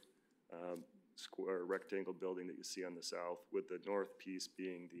larger square rectangle building that you see on the south, with the north piece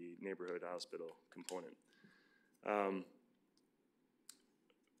being the neighborhood hospital component.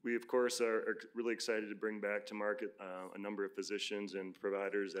 We, of course, are really excited to bring back to market a number of physicians and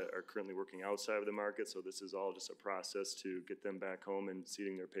providers that are currently working outside of the market. So this is all just a process to get them back home and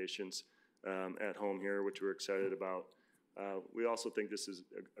seeing their patients at home here, which we're excited about. We also think this is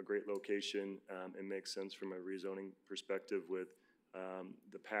a great location. It makes sense from a rezoning perspective with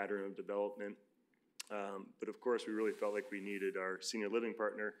the pattern of development. But of course, we really felt like we needed our senior living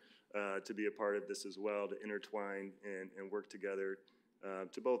partner to be a part of this as well, to intertwine and work together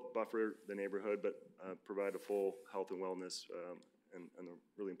to both buffer the neighborhood, but provide a full health and wellness and a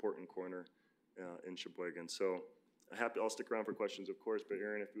really important corner in Sheboygan. So I'll stick around for questions, of course, but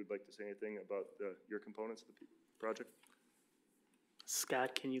Aaron, if you would like to say anything about your components of the project.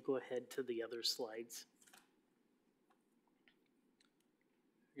 Scott, can you go ahead to the other slides?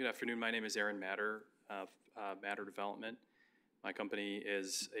 Good afternoon. My name is Aaron Matter of Matter Development. My company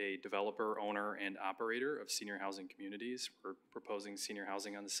is a developer, owner, and operator of senior housing communities. We're proposing senior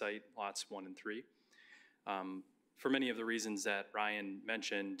housing on the site, lots 1 and 3. For many of the reasons that Ryan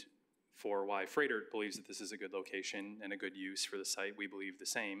mentioned for why Freighter believes that this is a good location and a good use for the site, we believe the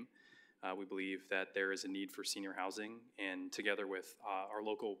same. We believe that there is a need for senior housing, and together with our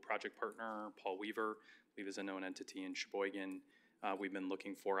local project partner, Paul Weaver, I believe is a known entity in Sheboygan, we've been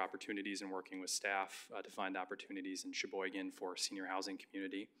looking for opportunities and working with staff to find opportunities in Sheboygan for a senior housing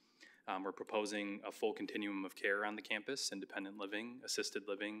community. We're proposing a full continuum of care on the campus: independent living, assisted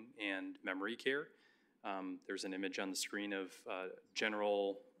living, and memory care. There's an image on the screen of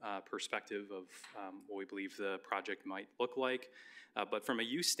general perspective of what we believe the project might look like. But from a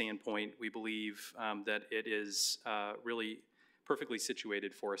use standpoint, we believe that it is really perfectly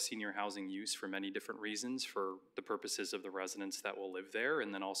situated for a senior housing use for many different reasons, for the purposes of the residents that will live there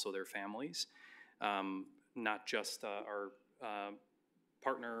and then also their families. Not just our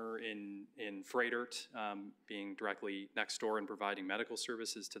partner in Freightert being directly next door and providing medical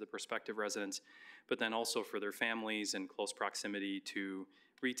services to the prospective residents, but then also for their families in close proximity to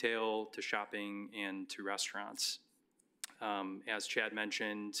retail, to shopping, and to restaurants. As Chad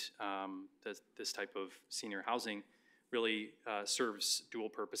mentioned, this type of senior housing really serves dual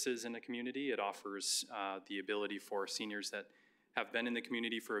purposes in the community. It offers the ability for seniors that have been in the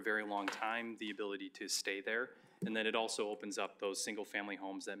community for a very long time, the ability to stay there. And then it also opens up those single-family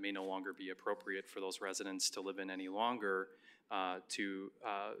homes that may no longer be appropriate for those residents to live in any longer, to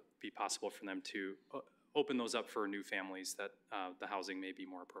be possible for them to open those up for new families that the housing may be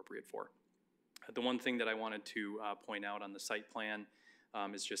more appropriate for. The one thing that I wanted to point out on the site plan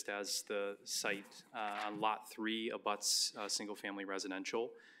is just as the site on Lot 3 abuts single-family residential,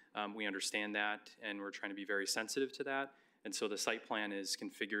 we understand that, and we're trying to be very sensitive to that. And so the site plan is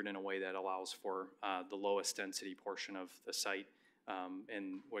configured in a way that allows for the lowest density portion of the site.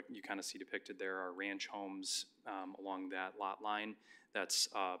 And what you kind of see depicted there are ranch homes along that lot line. That's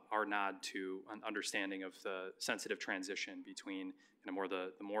our nod to an understanding of the sensitive transition between the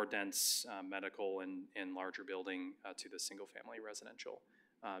more dense medical and larger building to the single-family residential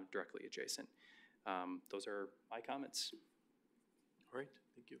directly adjacent. Those are my comments. All right,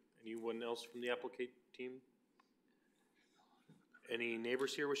 thank you. Anyone else from the applicant team? Any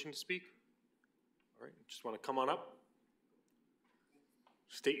neighbors here wishing to speak? All right, just want to come on up.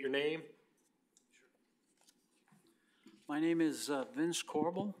 State your name. My name is Vince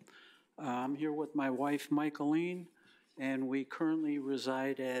Corbel. I'm here with my wife, Michaeline, and we currently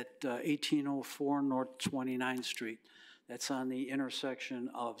reside at 1804 North 29th Street. That's on the intersection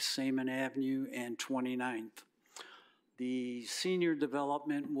of Seaman Avenue and 29th. The senior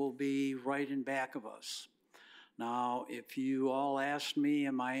development will be right in back of us. Now, if you all asked me,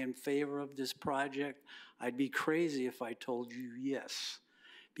 am I in favor of this project, I'd be crazy if I told you yes.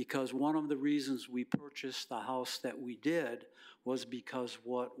 Because one of the reasons we purchased the house that we did was because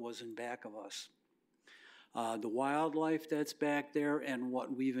what was in back of us. The wildlife that's back there and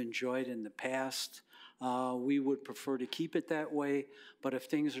what we've enjoyed in the past, we would prefer to keep it that way, but if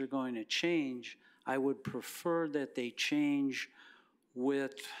things are going to change, I would prefer that they change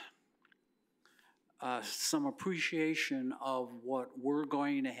with some appreciation of what we're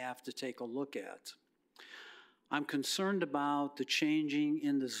going to have to take a look at. I'm concerned about the changing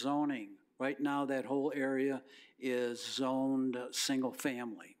in the zoning. Right now, that whole area is zoned single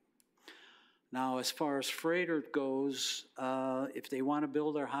family. Now, as far as Freightert goes, if they want to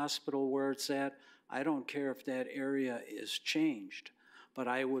build their hospital where it's at, I don't care if that area is changed. but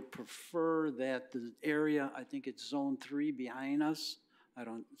I would prefer that the area, I think it's Zone 3 behind us, I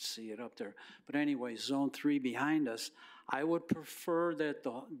don't see it up there, but anyway, Zone 3 behind us, I would prefer that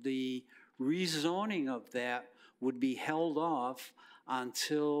the rezoning of that would be held off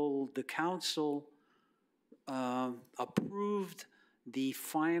until the council approved the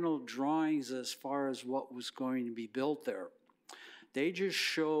final drawings as far as what was going to be built there. They just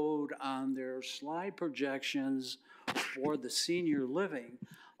showed on their slide projections for the senior living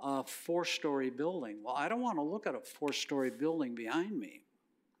a 4-story building. Well, I don't want to look at a 4-story building behind me.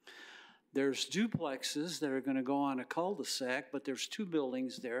 There's duplexes that are going to go on a cul-de-sac, but there's 2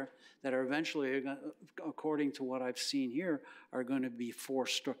 buildings there that are eventually, according to what I've seen here, are going to be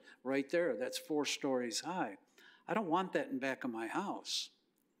 4-story, right there, that's 4 stories high. I don't want that in back of my house.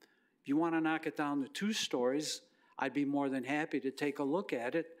 If you want to knock it down to 2 stories, I'd be more than happy to take a look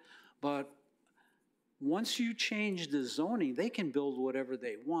at it, but once you change the zoning, they can build whatever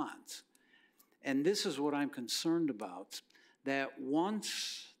they want. And this is what I'm concerned about, that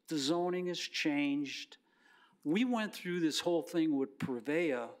once the zoning is changed, we went through this whole thing with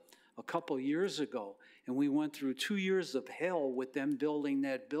Prevea a couple years ago, and we went through 2 years of hell with them building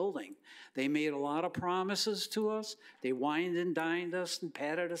that building. They made a lot of promises to us. They wined and dined us and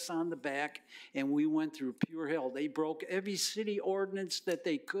patted us on the back, and we went through pure hell. They broke every city ordinance that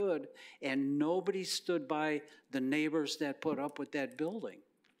they could, and nobody stood by the neighbors that put up with that building.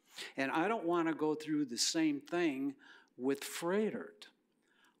 And I don't want to go through the same thing with Fredert.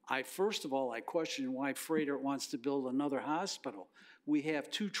 First of all, I question why Fredert wants to build another hospital. We have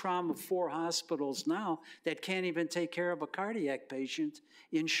 2 trauma 4 hospitals now that can't even take care of a cardiac patient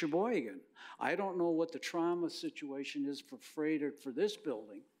in Sheboygan. I don't know what the trauma situation is for Fredert for this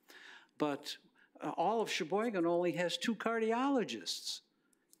building, but all of Sheboygan only has 2 cardiologists,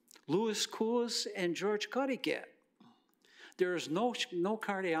 Louis Kouas and George Cuddycat. There's no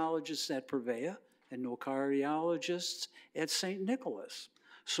cardiologists at Prevea and no cardiologists at St. Nicholas.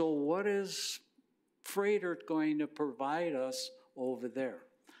 So what is Fredert going to provide us over there?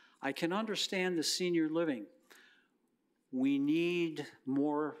 I can understand the senior living. We need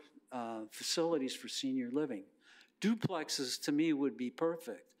more facilities for senior living. Duplexes to me would be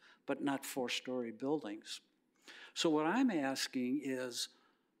perfect, but not 4-story buildings. So what I'm asking is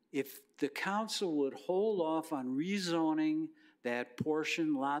if the council would hold off on rezoning that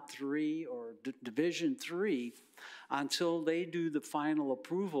portion, Lot 3 or Division 3, until they do the final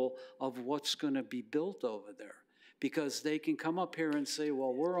approval of what's going to be built over there. Because they can come up here and say,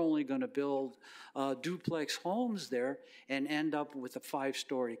 well, we're only going to build duplex homes there and end up with a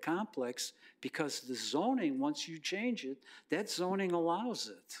 5-story complex because the zoning, once you change it, that zoning allows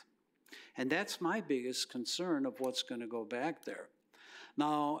it. And that's my biggest concern of what's going to go back there.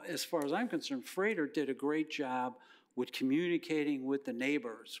 Now, as far as I'm concerned, Fredert did a great job with communicating with the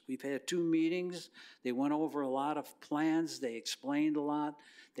neighbors. We've had 2 meetings. They went over a lot of plans. They explained a lot.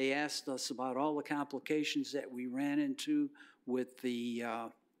 They asked us about all the complications that we ran into with the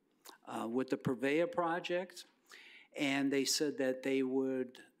Prevea project. And they said that they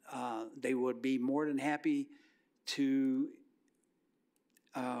would be more than happy to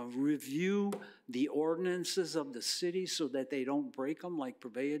review the ordinances of the city so that they don't break them like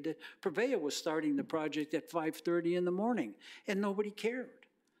Prevea did. Prevea was starting the project at 5:30 in the morning, and nobody cared.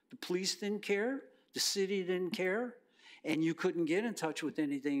 The police didn't care, the city didn't care, and you couldn't get in touch with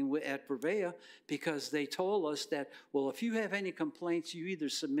anything at Prevea because they told us that, well, if you have any complaints, you either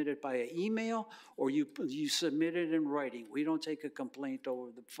submit it by email or you submit it in writing. We don't take a complaint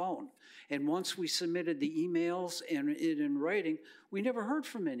over the phone. And once we submitted the emails and it in writing, we never heard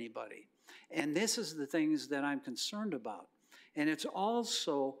from anybody. And this is the things that I'm concerned about. And it's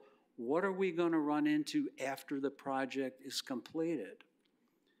also, what are we going to run into after the project is completed?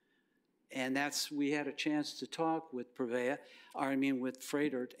 And we had a chance to talk with with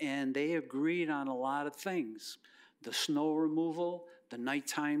Fredert, and they agreed on a lot of things. The snow removal, the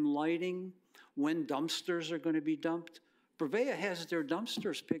nighttime lighting, when dumpsters are going to be dumped. Prevea has their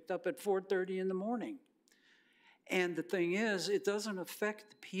dumpsters picked up at 4:30 in the morning. And the thing is, it doesn't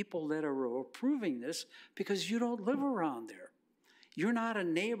affect the people that are approving this because you don't live around there. You're not a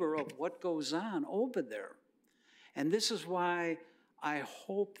neighbor of what goes on over there. And this is why I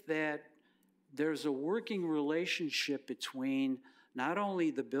hope that there's a working relationship between not only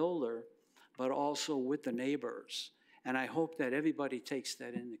the builder, but also with the neighbors. And I hope that everybody takes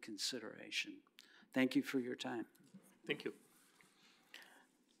that into consideration. Thank you for your time. Thank you.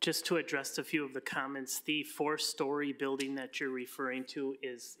 Just to address a few of the comments, the 4-story building that you're referring to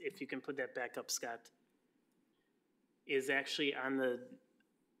is, if you can put that back up, Scott, is actually on the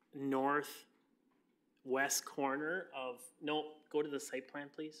northwest corner of, no, go to the site plan,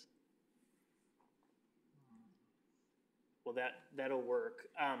 please? Well, that'll work.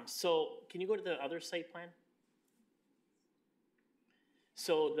 So can you go to the other site plan?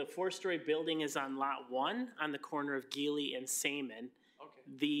 So the 4-story building is on lot 1 on the corner of Geely and Saman. Okay.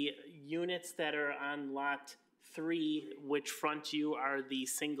 The units that are on lot 3, which front you, are the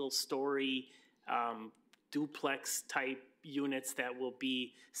single-story duplex type units that will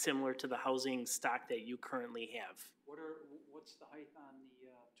be similar to the housing stock that you currently have. What's the height on the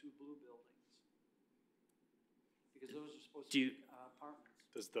 2 blue buildings? Because those are supposed to be apartments.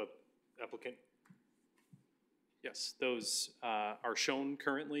 Does the applicant? Yes, those are shown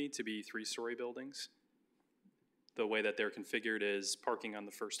currently to be 3-story buildings. The way that they're configured is parking on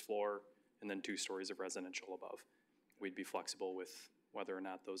the first floor and then 2 stories of residential above. We'd be flexible with whether or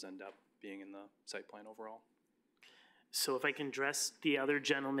not those end up being in the site plan overall. So if I can address the other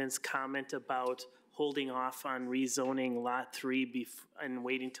gentleman's comment about holding off on rezoning lot 3 and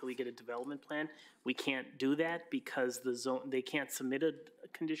waiting till we get a development plan, we can't do that because they can't submit a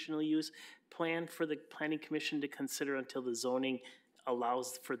conditional use plan for the planning commission to consider until the zoning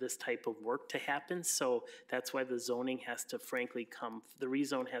allows for this type of work to happen. So that's why the zoning has to frankly the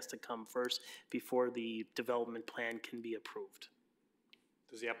rezone has to come first before the development plan can be approved.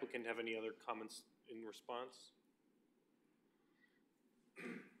 Does the applicant have any other comments in response?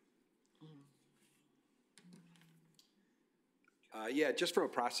 Yeah, just from a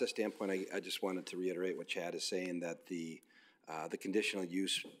process standpoint, I just wanted to reiterate what Chad is saying, that the conditional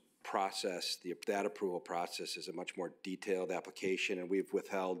use process, that approval process is a much more detailed application, and we've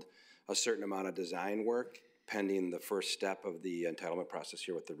withheld a certain amount of design work pending the first step of the entitlement process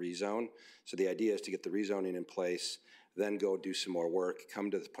here with the rezone. So the idea is to get the rezoning in place, then go do some more work,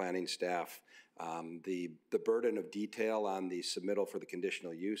 come to the planning staff. The burden of detail on the submittal for the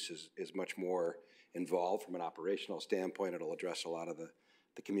conditional use is much more involved from an operational standpoint. It'll address a lot of the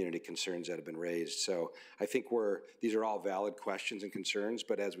community concerns that have been raised. So I think these are all valid questions and concerns,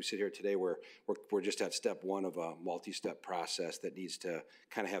 but as we sit here today, we're just at step 1 of a multi-step process that needs to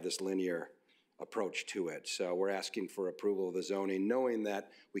kind of have this linear approach to it. So we're asking for approval of the zoning, knowing that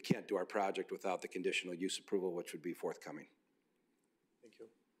we can't do our project without the conditional use approval, which would be forthcoming. Thank you.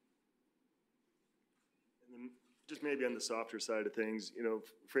 And then just maybe on the softer side of things, you know,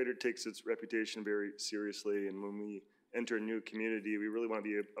 Freighter takes its reputation very seriously, and when we enter a new community, we really want to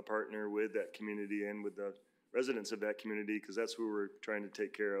be a partner with that community and with the residents of that community, because that's who we're trying to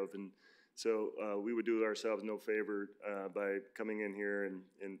take care of. And so we would do ourselves no favor by coming in here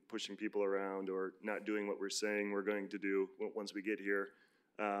and pushing people around or not doing what we're saying we're going to do once we get here.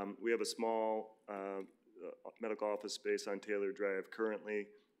 We have a small medical office space on Taylor Drive currently.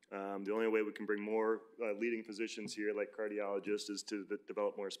 The only way we can bring more leading positions here, like cardiologists, is to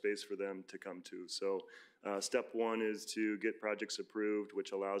develop more space for them to come to. So step 1 is to get projects approved,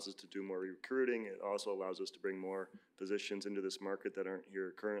 which allows us to do more recruiting. It also allows us to bring more positions into this market that aren't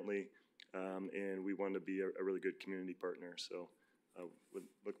here currently. And we want to be a really good community partner. So would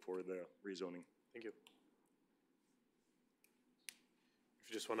look for the rezoning. Thank you. If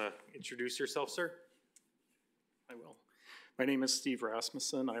you just want to introduce yourself, sir. I will. My name is Steve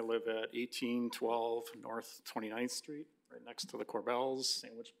Rasmussen. I live at 1812 North 29th Street, right next to the Corbells,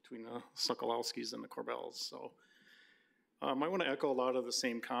 sandwiched between the Sokolowskis and the Corbells. So I want to echo a lot of the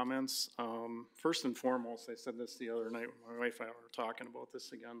same comments. First and foremost, I said this the other night when my wife and I were talking about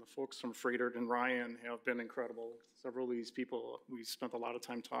this again. The folks from Freighter and Ryan have been incredible. Several of these people we spent a lot of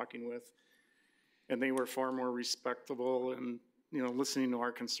time talking with, and they were far more respectable and listening to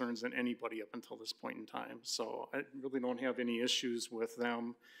our concerns than anybody up until this point in time. So I really don't have any issues with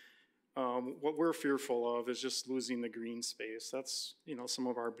them. What we're fearful of is just losing the green space. That's, some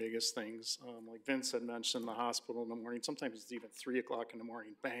of our biggest things. Like Vince had mentioned, the hospital in the morning, sometimes it's even 3 o'clock in the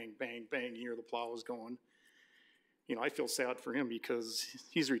morning, bang, bang, bang, you hear the plows going. I feel sad for him because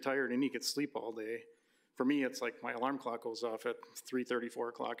he's retired and he gets sleep all day. For me, it's like my alarm clock goes off at 3:30, 4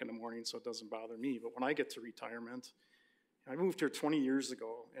 o'clock in the morning, so it doesn't bother me. But when I get to retirement, I moved here 20 years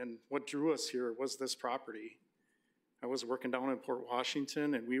ago, and what drew us here was this property. I was working down in Port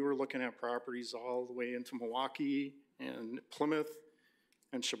Washington, and we were looking at properties all the way into Milwaukee and Plymouth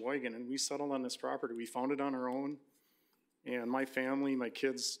and Sheboygan, and we settled on this property. We found it on our own, and my family, my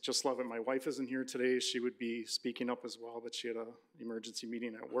kids just love it. My wife isn't here today. She would be speaking up as well, but she had an emergency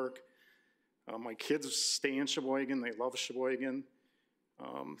meeting at work. My kids stay in Sheboygan. They love Sheboygan.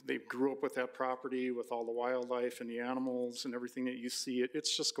 They grew up with that property with all the wildlife and the animals and everything that you see.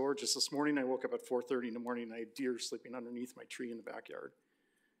 It's just gorgeous. This morning I woke up at 4:30 in the morning and I had deer sleeping underneath my tree in the backyard.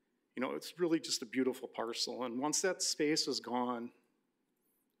 It's really just a beautiful parcel. And once that space is gone,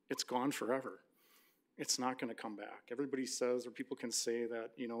 it's gone forever. it's not gonna come back. Everybody says, or people can say that,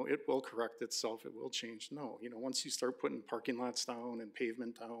 you know, it will correct itself, it will change. No, you know, once you start putting parking lots down and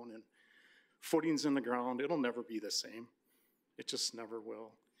pavement down and footings in the ground, it'll never be the same. It just never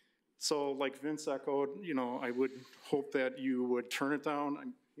will. So like Vince echoed, you know, I would hope that you would turn it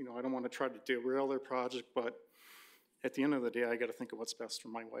down. You know, I don't want to try to derail their project, but at the end of the day, I got to think of what's best for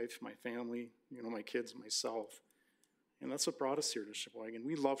my wife, my family, you know, my kids, myself. And that's what brought us here to Sheboygan.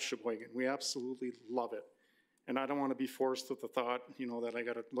 We love Sheboygan. We absolutely love it. And I don't want to be forced with the thought, you know, that I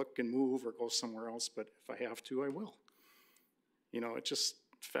got to look and move or go somewhere else, but if I have to, I will. You know, it just,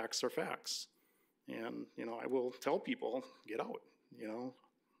 facts are facts. And, you know, I will tell people, get out, you know.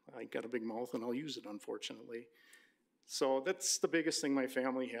 I got a big mouth and I'll use it, unfortunately. So that's the biggest thing my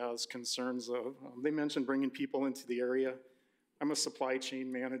family has concerns of. They mentioned bringing people into the area. I'm a supply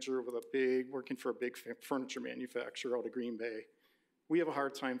chain manager with working for a big furniture manufacturer out of Green Bay. We have a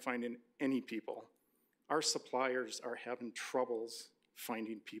hard time finding any people. Our suppliers are having troubles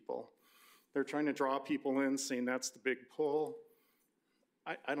finding people. They're trying to draw people in, saying that's the big pull.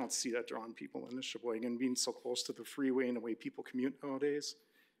 I don't see that drawing people into Sheboygan, being so close to the freeway and the way people commute nowadays.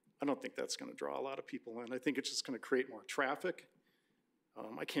 I don't think that's gonna draw a lot of people in. I think it's just gonna create more traffic.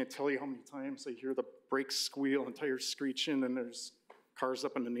 I can't tell you how many times I hear the brakes squeal and tires screeching and there's cars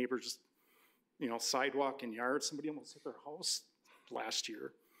up in the neighbor's, you know, sidewalk and yard. Somebody almost hit their house last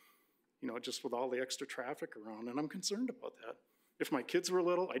year, you know, just with all the extra traffic around, and I'm concerned about that. If my kids were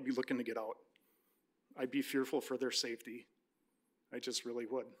little, I'd be looking to get out. I'd be fearful for their safety. I just really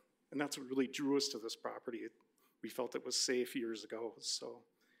would. And that's what really drew us to this property. We felt it was safe years ago, so.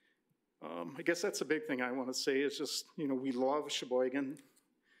 I guess that's a big thing I want to say is just, you know, we love Sheboygan.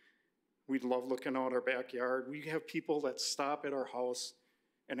 We love looking out our backyard. We have people that stop at our house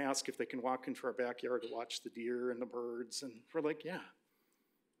and ask if they can walk into our backyard to watch the deer and the birds. And we're like, yeah,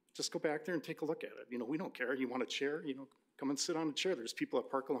 just go back there and take a look at it. You know, we don't care. You want a chair? You know, come and sit on a chair. There's people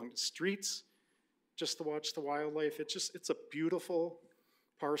that park along the streets just to watch the wildlife. It's a beautiful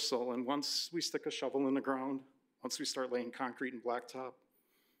parcel. And once we stick a shovel in the ground, once we start laying concrete and blacktop,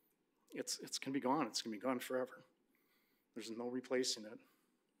 it's gonna be gone. It's gonna be gone forever. There's no replacing it.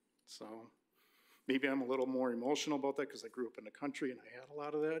 So maybe I'm a little more emotional about that because I grew up in the country and I had a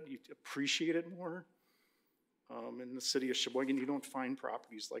lot of that. You appreciate it more. In the city of Sheboygan, you don't find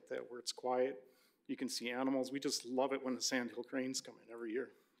properties like that where it's quiet. You can see animals. We just love it when the sandhill cranes come in every year.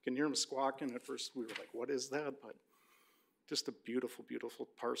 You can hear them squawking. At first we were like, what is that? But just a beautiful, beautiful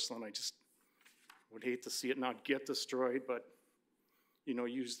parcel, and I just would hate to see it not get destroyed, but you know,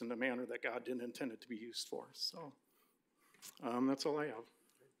 used in the manner that God didn't intend it to be used for. So that's all I have.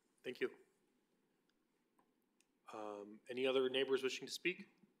 Thank you. Any other neighbors wishing to speak?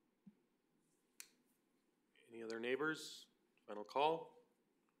 Any other neighbors? Final call?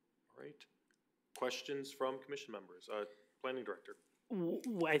 All right. Questions from commission members? Planning director.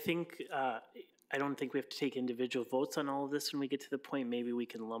 I think, I don't think we have to take individual votes on all of this when we get to the point. Maybe we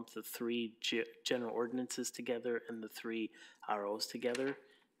can lump the three general ordinances together and the three ROs together.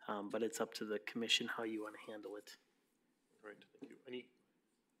 But it's up to the commission how you want to handle it. All right, thank you. Any,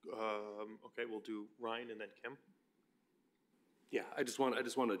 okay, we'll do Ryan and then Kim. Yeah, I just want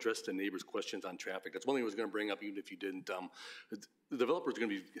to address the neighbors' questions on traffic. That's one thing I was going to bring up, even if you didn't. The developer's going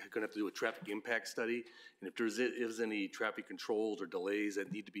to have to do a traffic impact study, and if is any traffic controls or delays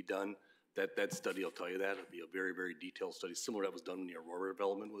that need to be done, that study will tell you that. It'll be a very, very detailed study, similar to that was done when the Aurora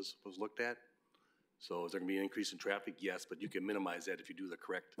development was looked at. So is there going to be an increase in traffic? Yes, but you can minimize that if you do the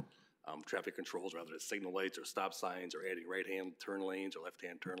correct traffic controls, rather than signal lights or stop signs or adding right-hand turn lanes or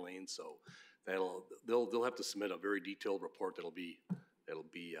left-hand turn lanes. So they'll have to submit a very detailed report that'll be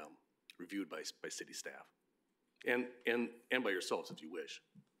reviewed by city staff and by yourselves if you wish.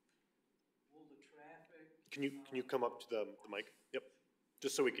 Will the traffic? Can you come up to the mic? Yep,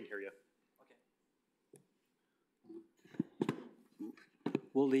 just so we can hear you.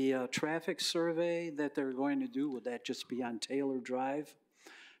 Will the traffic survey that they're going to do, will that just be on Taylor Drive?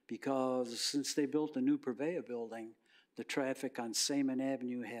 Because since they built the new Purveyor building, the traffic on Seaman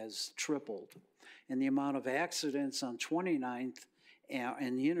Avenue has tripled. And the amount of accidents on 29th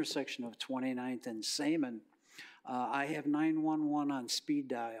and the intersection of 29th and Seaman, I have 911 on speed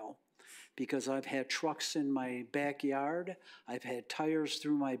dial because I've had trucks in my backyard. I've had tires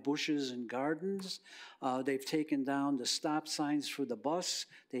through my bushes and gardens. They've taken down the stop signs for the bus.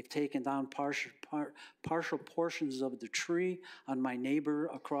 They've taken down partial portions of the tree on my neighbor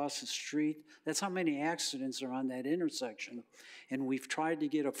across the street. That's how many accidents are on that intersection. And we've tried to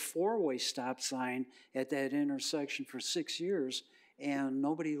get a four-way stop sign at that intersection for 6 years, and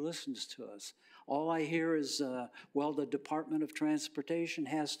nobody listens to us. All I hear is, well, the Department of Transportation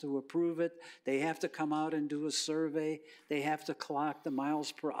has to approve it. They have to come out and do a survey. They have to clock the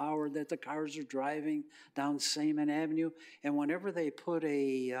miles per hour that the cars are driving down Seaman Avenue. And whenever they put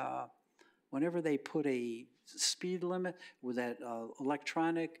a speed limit with that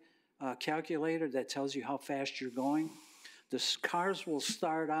electronic calculator that tells you how fast you're going, the cars will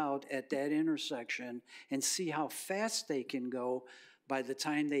start out at that intersection and see how fast they can go by the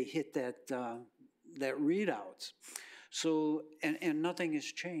time they hit that readout. So, and nothing has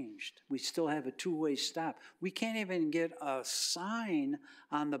changed. We still have a two-way stop. We can't even get a sign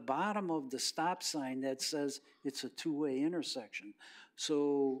on the bottom of the stop sign that says it's a two-way intersection.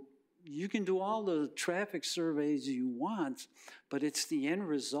 So you can do all the traffic surveys you want, but it's the end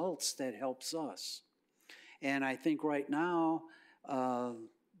results that helps us. And I think right now,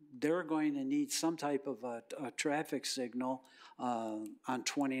 they're going to need some type of a traffic signal on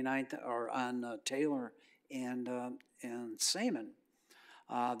 29th or on Taylor and Seaman.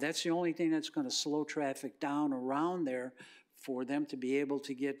 That's the only thing that's going to slow traffic down around there for them to be able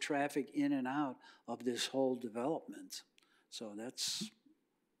to get traffic in and out of this whole development. So that's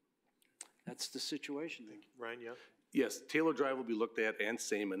the situation. Ryan, yeah? Yes, Taylor Drive will be looked at and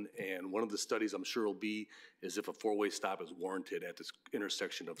Seaman, and one of the studies I'm sure will be is if a four-way stop is warranted at this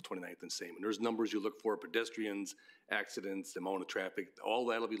intersection of 29th and Seaman. There's numbers you look for, pedestrians, accidents, the amount of traffic, all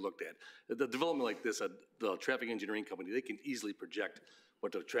that'll be looked at. The development like this, the traffic engineering company, they can easily project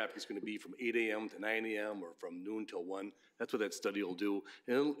what the traffic is going to be from 8 a.m. to 9 a.m. or from noon till 1. That's what that study will do.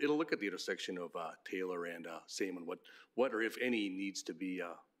 And it'll look at the intersection of Taylor and Seaman, what or if any needs to be,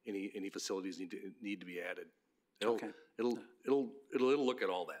 any facilities need to be added. It'll look at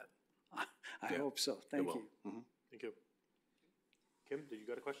all that. I hope so. Thank you. Mm-hmm. Thank you. Kim, did you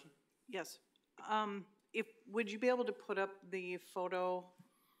got a question? Yes. Would you be able to put up the photo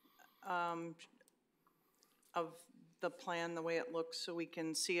of the plan, the way it looks, so we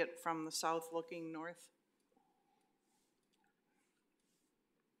can see it from the south looking north?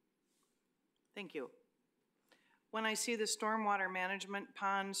 Thank you. When I see the stormwater management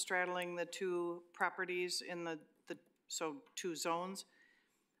pond straddling the two properties in so two zones,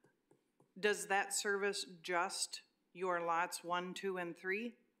 does that service just your lots 1, 2, and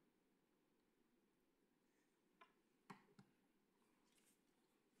 3?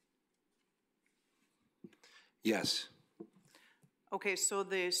 Yes. Okay, so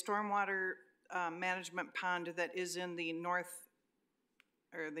the stormwater management pond that is in the north,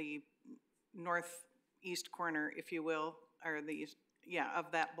 or the northeast corner, if you will, or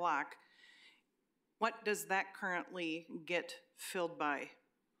of that block, what does that currently get filled by?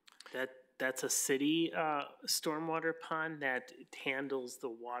 That's a city stormwater pond that handles the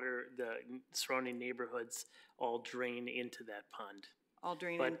water, the surrounding neighborhoods all drain into that pond. All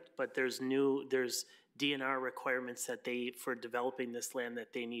drain in. But there's DNR requirements that for developing this land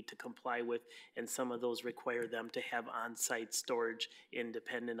that they need to comply with, and some of those require them to have on-site storage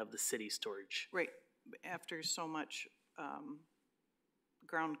independent of the city storage. Right, after so much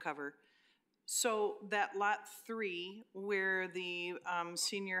ground cover. So that lot 3, where the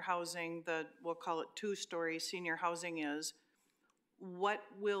senior housing, we'll call it 2-story senior housing is, what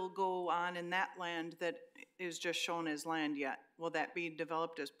will go on in that land that is just shown as land yet? Will that be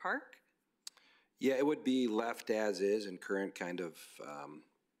developed as park? Yeah, it would be left as is and current kind of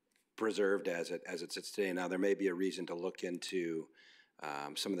preserved as it sits today. Now, there may be a reason to look into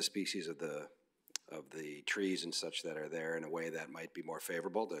some of the species of the trees and such that are there in a way that might be more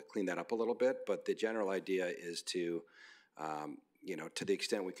favorable to clean that up a little bit. But the general idea is to, to the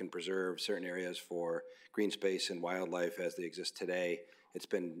extent we can preserve certain areas for green space and wildlife as they exist today, it's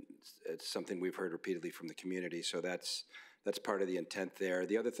something we've heard repeatedly from the community. So that's part of the intent there.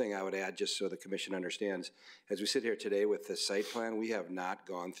 The other thing I would add, just so the commission understands, as we sit here today with the site plan, we have not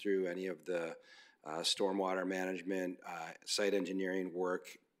gone through any of the stormwater management, site engineering work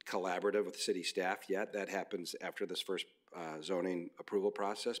collaborative with city staff yet. That happens after this first zoning approval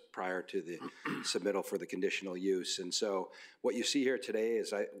process prior to the submittal for the conditional use. And so what you see here today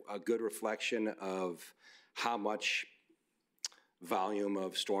is a good reflection of how much volume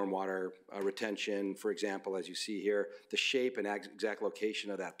of stormwater retention, for example, as you see here. The shape and exact location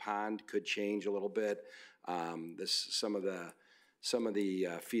of that pond could change a little bit. Some of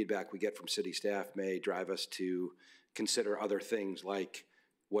the feedback we get from city staff may drive us to consider other things like,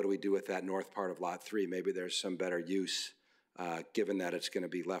 what do we do with that north part of Lot 3? Maybe there's some better use given that it's going to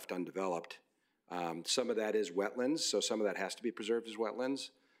be left undeveloped. Some of that is wetlands, so some of that has to be preserved as wetlands,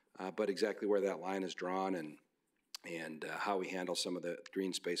 but exactly where that line is drawn and how we handle some of the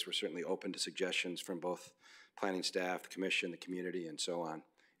green space, we're certainly open to suggestions from both planning staff, the commission, the community, and so on.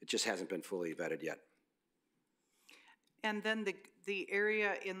 It just hasn't been fully vetted yet. And then the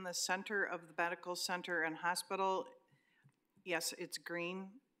area in the center of the medical center and hospital, yes, it's green.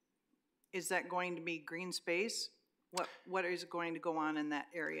 Is that going to be green space? What is going to go on in that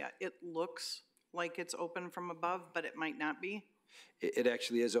area? It looks like it's open from above, but it might not be. It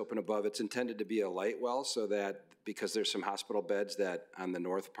actually is open above. It's intended to be a light well so that, because there's some hospital beds that on the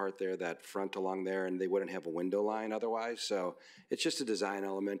north part there, that front along there, and they wouldn't have a window line otherwise. So it's just a design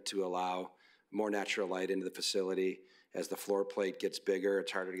element to allow more natural light into the facility. As the floor plate gets bigger,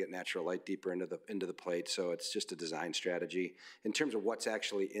 it's harder to get natural light deeper into the plate. So it's just a design strategy. In terms of what's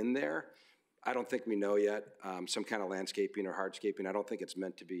actually in there, I don't think we know yet. Some kind of landscaping or hardscaping. I don't think it's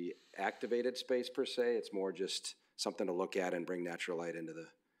meant to be activated space per se. It's more just something to look at and bring natural light into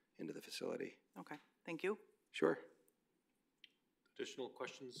the facility. Okay, thank you. Sure. Additional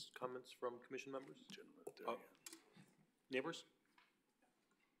questions, comments from commission members? Neighbors?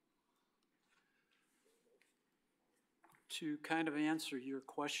 To kind of answer your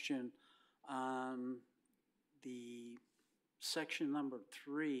question on the section number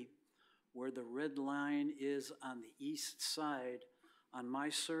 3, where the red line is on the east side, on my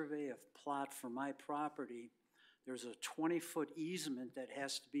survey of plot for my property, there's a 20-foot easement that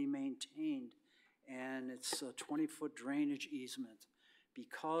has to be maintained, and it's a 20-foot drainage easement.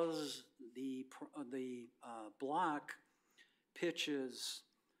 Because the block pitches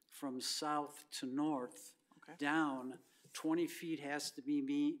from south to north, down, 20 feet has to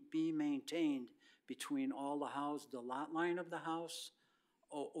be maintained between all the lot line of the house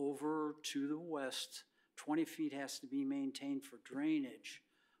over to the west. 20 feet has to be maintained for drainage,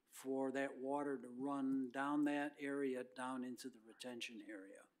 for that water to run down that area, down into the retention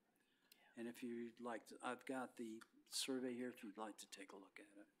area. And if you'd like to, I've got the survey here if you'd like to take a look at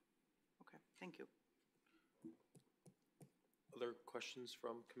it. Okay, thank you. Other questions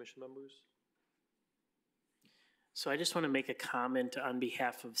from commission members? So I just want to make a comment on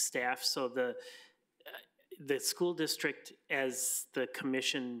behalf of staff. So the school district, as the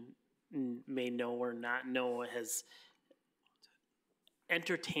commission may know or not know, has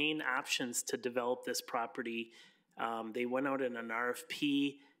entertained options to develop this property. They went out in an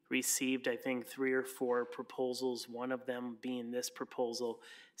RFP, received, I think, 3 or 4 proposals, one of them being this proposal.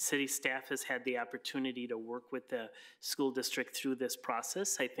 City staff has had the opportunity to work with the school district through this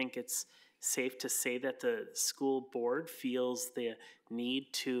process. I think it's safe to say that the school board feels the need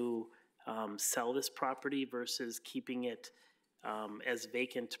to sell this property versus keeping it as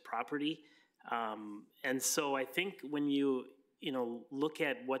vacant property. And so I think when you look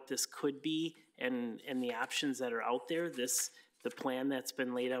at what this could be and the options that are out there, the plan that's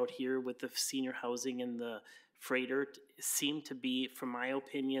been laid out here with the senior housing and the freighter seem to be, from my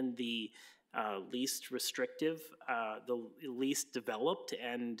opinion, the least restrictive, the least developed,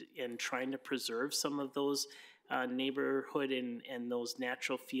 and trying to preserve some of those neighborhood and those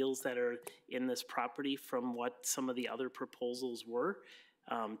natural feels that are in this property from what some of the other proposals were.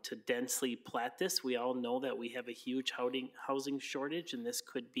 To densely plat this, we all know that we have a huge housing shortage, and this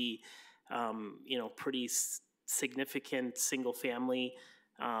could be, pretty significant single family,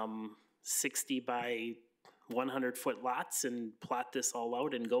 60 by 100-foot lots, and plot this all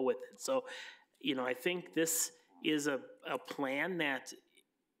out and go with it. So, I think this is a plan that,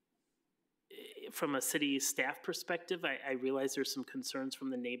 from a city staff perspective, I realize there's some concerns from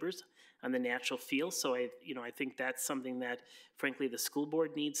the neighbors on the natural feel. So I think that's something that, frankly, the school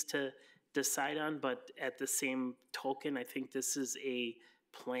board needs to decide on. But at the same token, I think this is a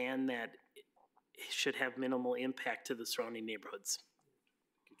plan that should have minimal impact to the surrounding neighborhoods.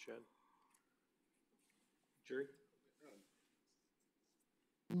 Thank you, Chad. Jerry?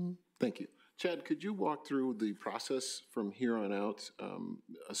 Thank you. Chad, could you walk through the process from here on out,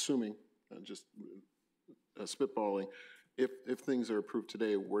 assuming, just spitballing, if things are approved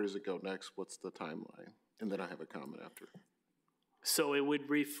today, where does it go next? What's the timeline? And then I have a comment after. So it would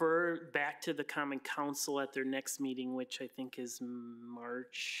refer back to the Common Council at their next meeting, which I think is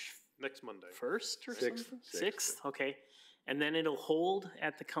March next Monday. 1st or 6th. something? 6th, okay. And then it'll hold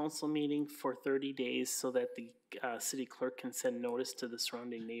at the council meeting for 30 days so that the city clerk can send notice to the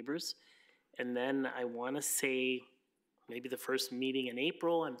surrounding neighbors. And then I want to say maybe the first meeting in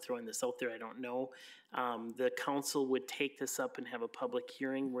April, I'm throwing this out there, I don't know, the council would take this up and have a public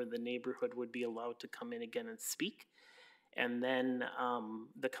hearing where the neighborhood would be allowed to come in again and speak. And then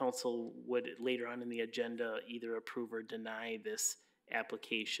the council would later on in the agenda either approve or deny this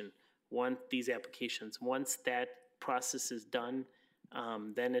application. Once that process is done,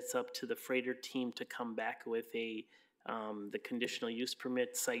 then it's up to the freighter team to come back with the conditional use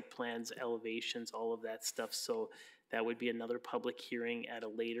permit, site plans, elevations, all of that stuff. So That would be another public hearing at a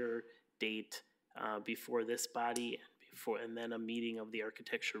later date before this body and then a meeting of the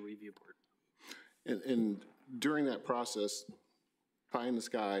Architecture Review Board. And during that process, pie in the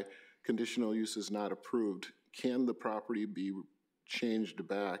sky, conditional use is not approved. Can the property be changed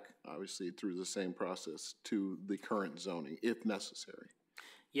back, obviously through the same process, to the current zoning, if necessary?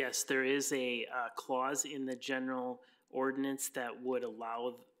 Yes, there is a clause in the general ordinance that would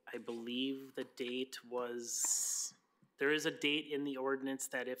allow, I believe the date was, there is a date in the ordinance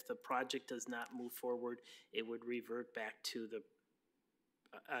that if the project does not move forward, it would revert back to the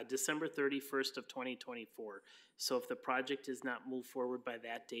December 31st of 2024. So if the project does not move forward by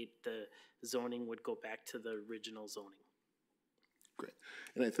that date, the zoning would go back to the original zoning. Great.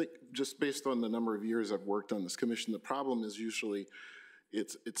 And I think just based on the number of years I've worked on this commission, the problem is usually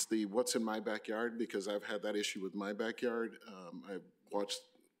it's the what's in my backyard, because I've had that issue with my backyard. I've watched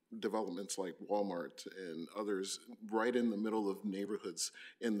developments like Walmart and others right in the middle of neighborhoods.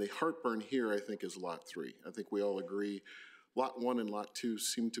 And the heartburn here, I think, is Lot 3. I think we all agree. Lot 1 and Lot 2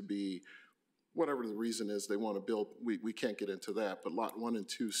 seem to be, whatever the reason is they want to build, we can't get into that, but Lot 1 and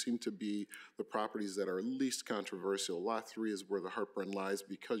 2 seem to be the properties that are least controversial. Lot 3 is where the heartburn lies,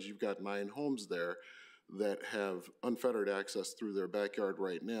 because you've got 9 homes there that have unfettered access through their backyard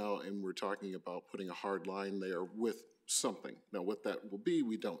right now, and we're talking about putting a hard line there with something. Now, what that will be,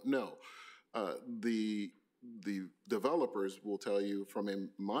 we don't know. The developers will tell you from a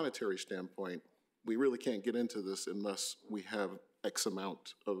monetary standpoint, we really can't get into this unless we have X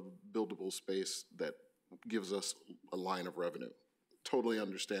amount of buildable space that gives us a line of revenue. Totally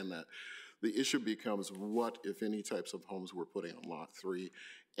understand that. The issue becomes what, if any, types of homes we're putting on Lot 3,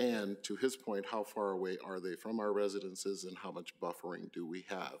 and to his point, how far away are they from our residences and how much buffering do we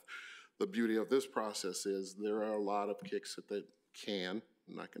have? The beauty of this process is there are a lot of kicks at the can,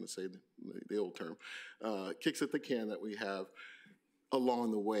 I'm not going to say the old term, kicks at the can that we have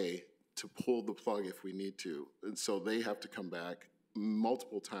along the way to pull the plug if we need to. And so they have to come back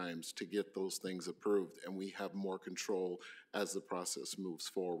multiple times to get those things approved, and we have more control as the process moves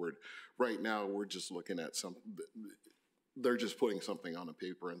forward. Right now, we're just looking at they're just putting something on a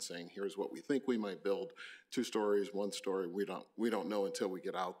paper and saying, here's what we think we might build, 2 stories, 1 story, we don't know until we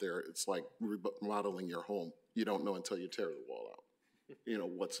get out there. It's like remodeling your home. You don't know until you tear the wall out. You know,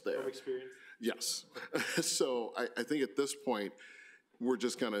 what's there. From experience? Yes. So I think at this point, we're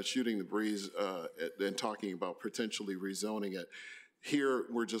just kind of shooting the breeze and talking about potentially rezoning it. Here,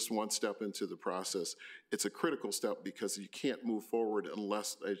 we're just one step into the process. It's a critical step because you can't move forward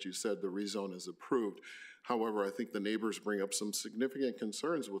unless, as you said, the rezone is approved. However, I think the neighbors bring up some significant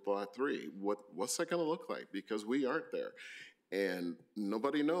concerns with Lot 3. What's that going to look like? Because we aren't there. And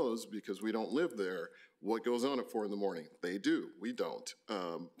nobody knows, because we don't live there, what goes on at 4 in the morning. They do, we don't.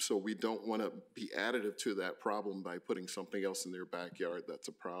 So we don't want to be additive to that problem by putting something else in their backyard that's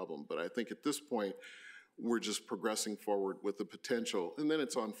a problem. But I think at this point, we're just progressing forward with the potential. And then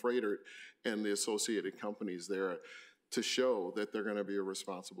it's on Freighter and the associated companies there to show that they're going to be a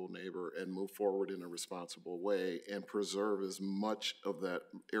responsible neighbor and move forward in a responsible way and preserve as much of that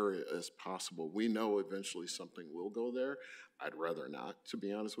area as possible. We know eventually something will go there. I'd rather not, to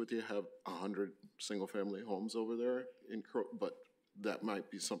be honest with you, have 100 single-family homes over there, but that might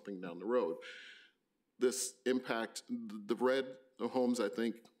be something down the road. This impact, the red homes, I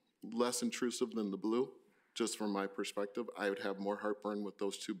think, less intrusive than the blue, just from my perspective. I would have more heartburn with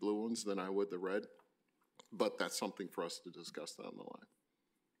those 2 blue ones than I would the red. But that's something for us to discuss down the line.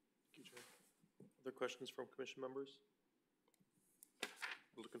 Thank you, Chair. Other questions from commission members?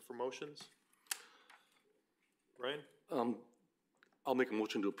 We're looking for motions. Ryan? I'll make a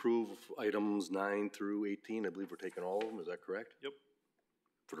motion to approve items 9 through 18. I believe we're taking all of them. Is that correct? Yep.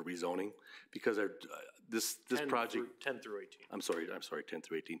 For the rezoning, because this project 10 through 18. I'm sorry, 10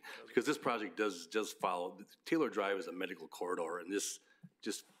 through 18, because this project does follow. Taylor Drive is a medical corridor, and this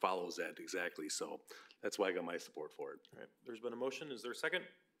just follows that exactly. So that's why I got my support for it. All right. There's been a motion. Is there a second?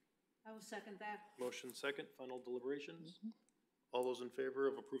 I will second that. Motion second. Final deliberations. All those in favor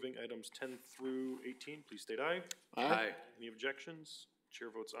of approving items 10 through 18, please state aye. Aye. Any objections? Chair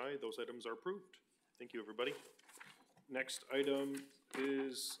votes aye. Those items are approved. Thank you, everybody. Next item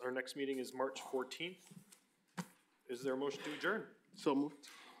is, our next meeting is March 14th. Is there a motion to adjourn? So moved.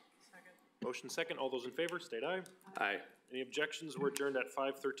 Second. Motion second. All those in favor, state aye. Aye. Any objections? We're adjourned at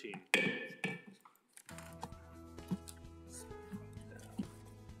 5:13.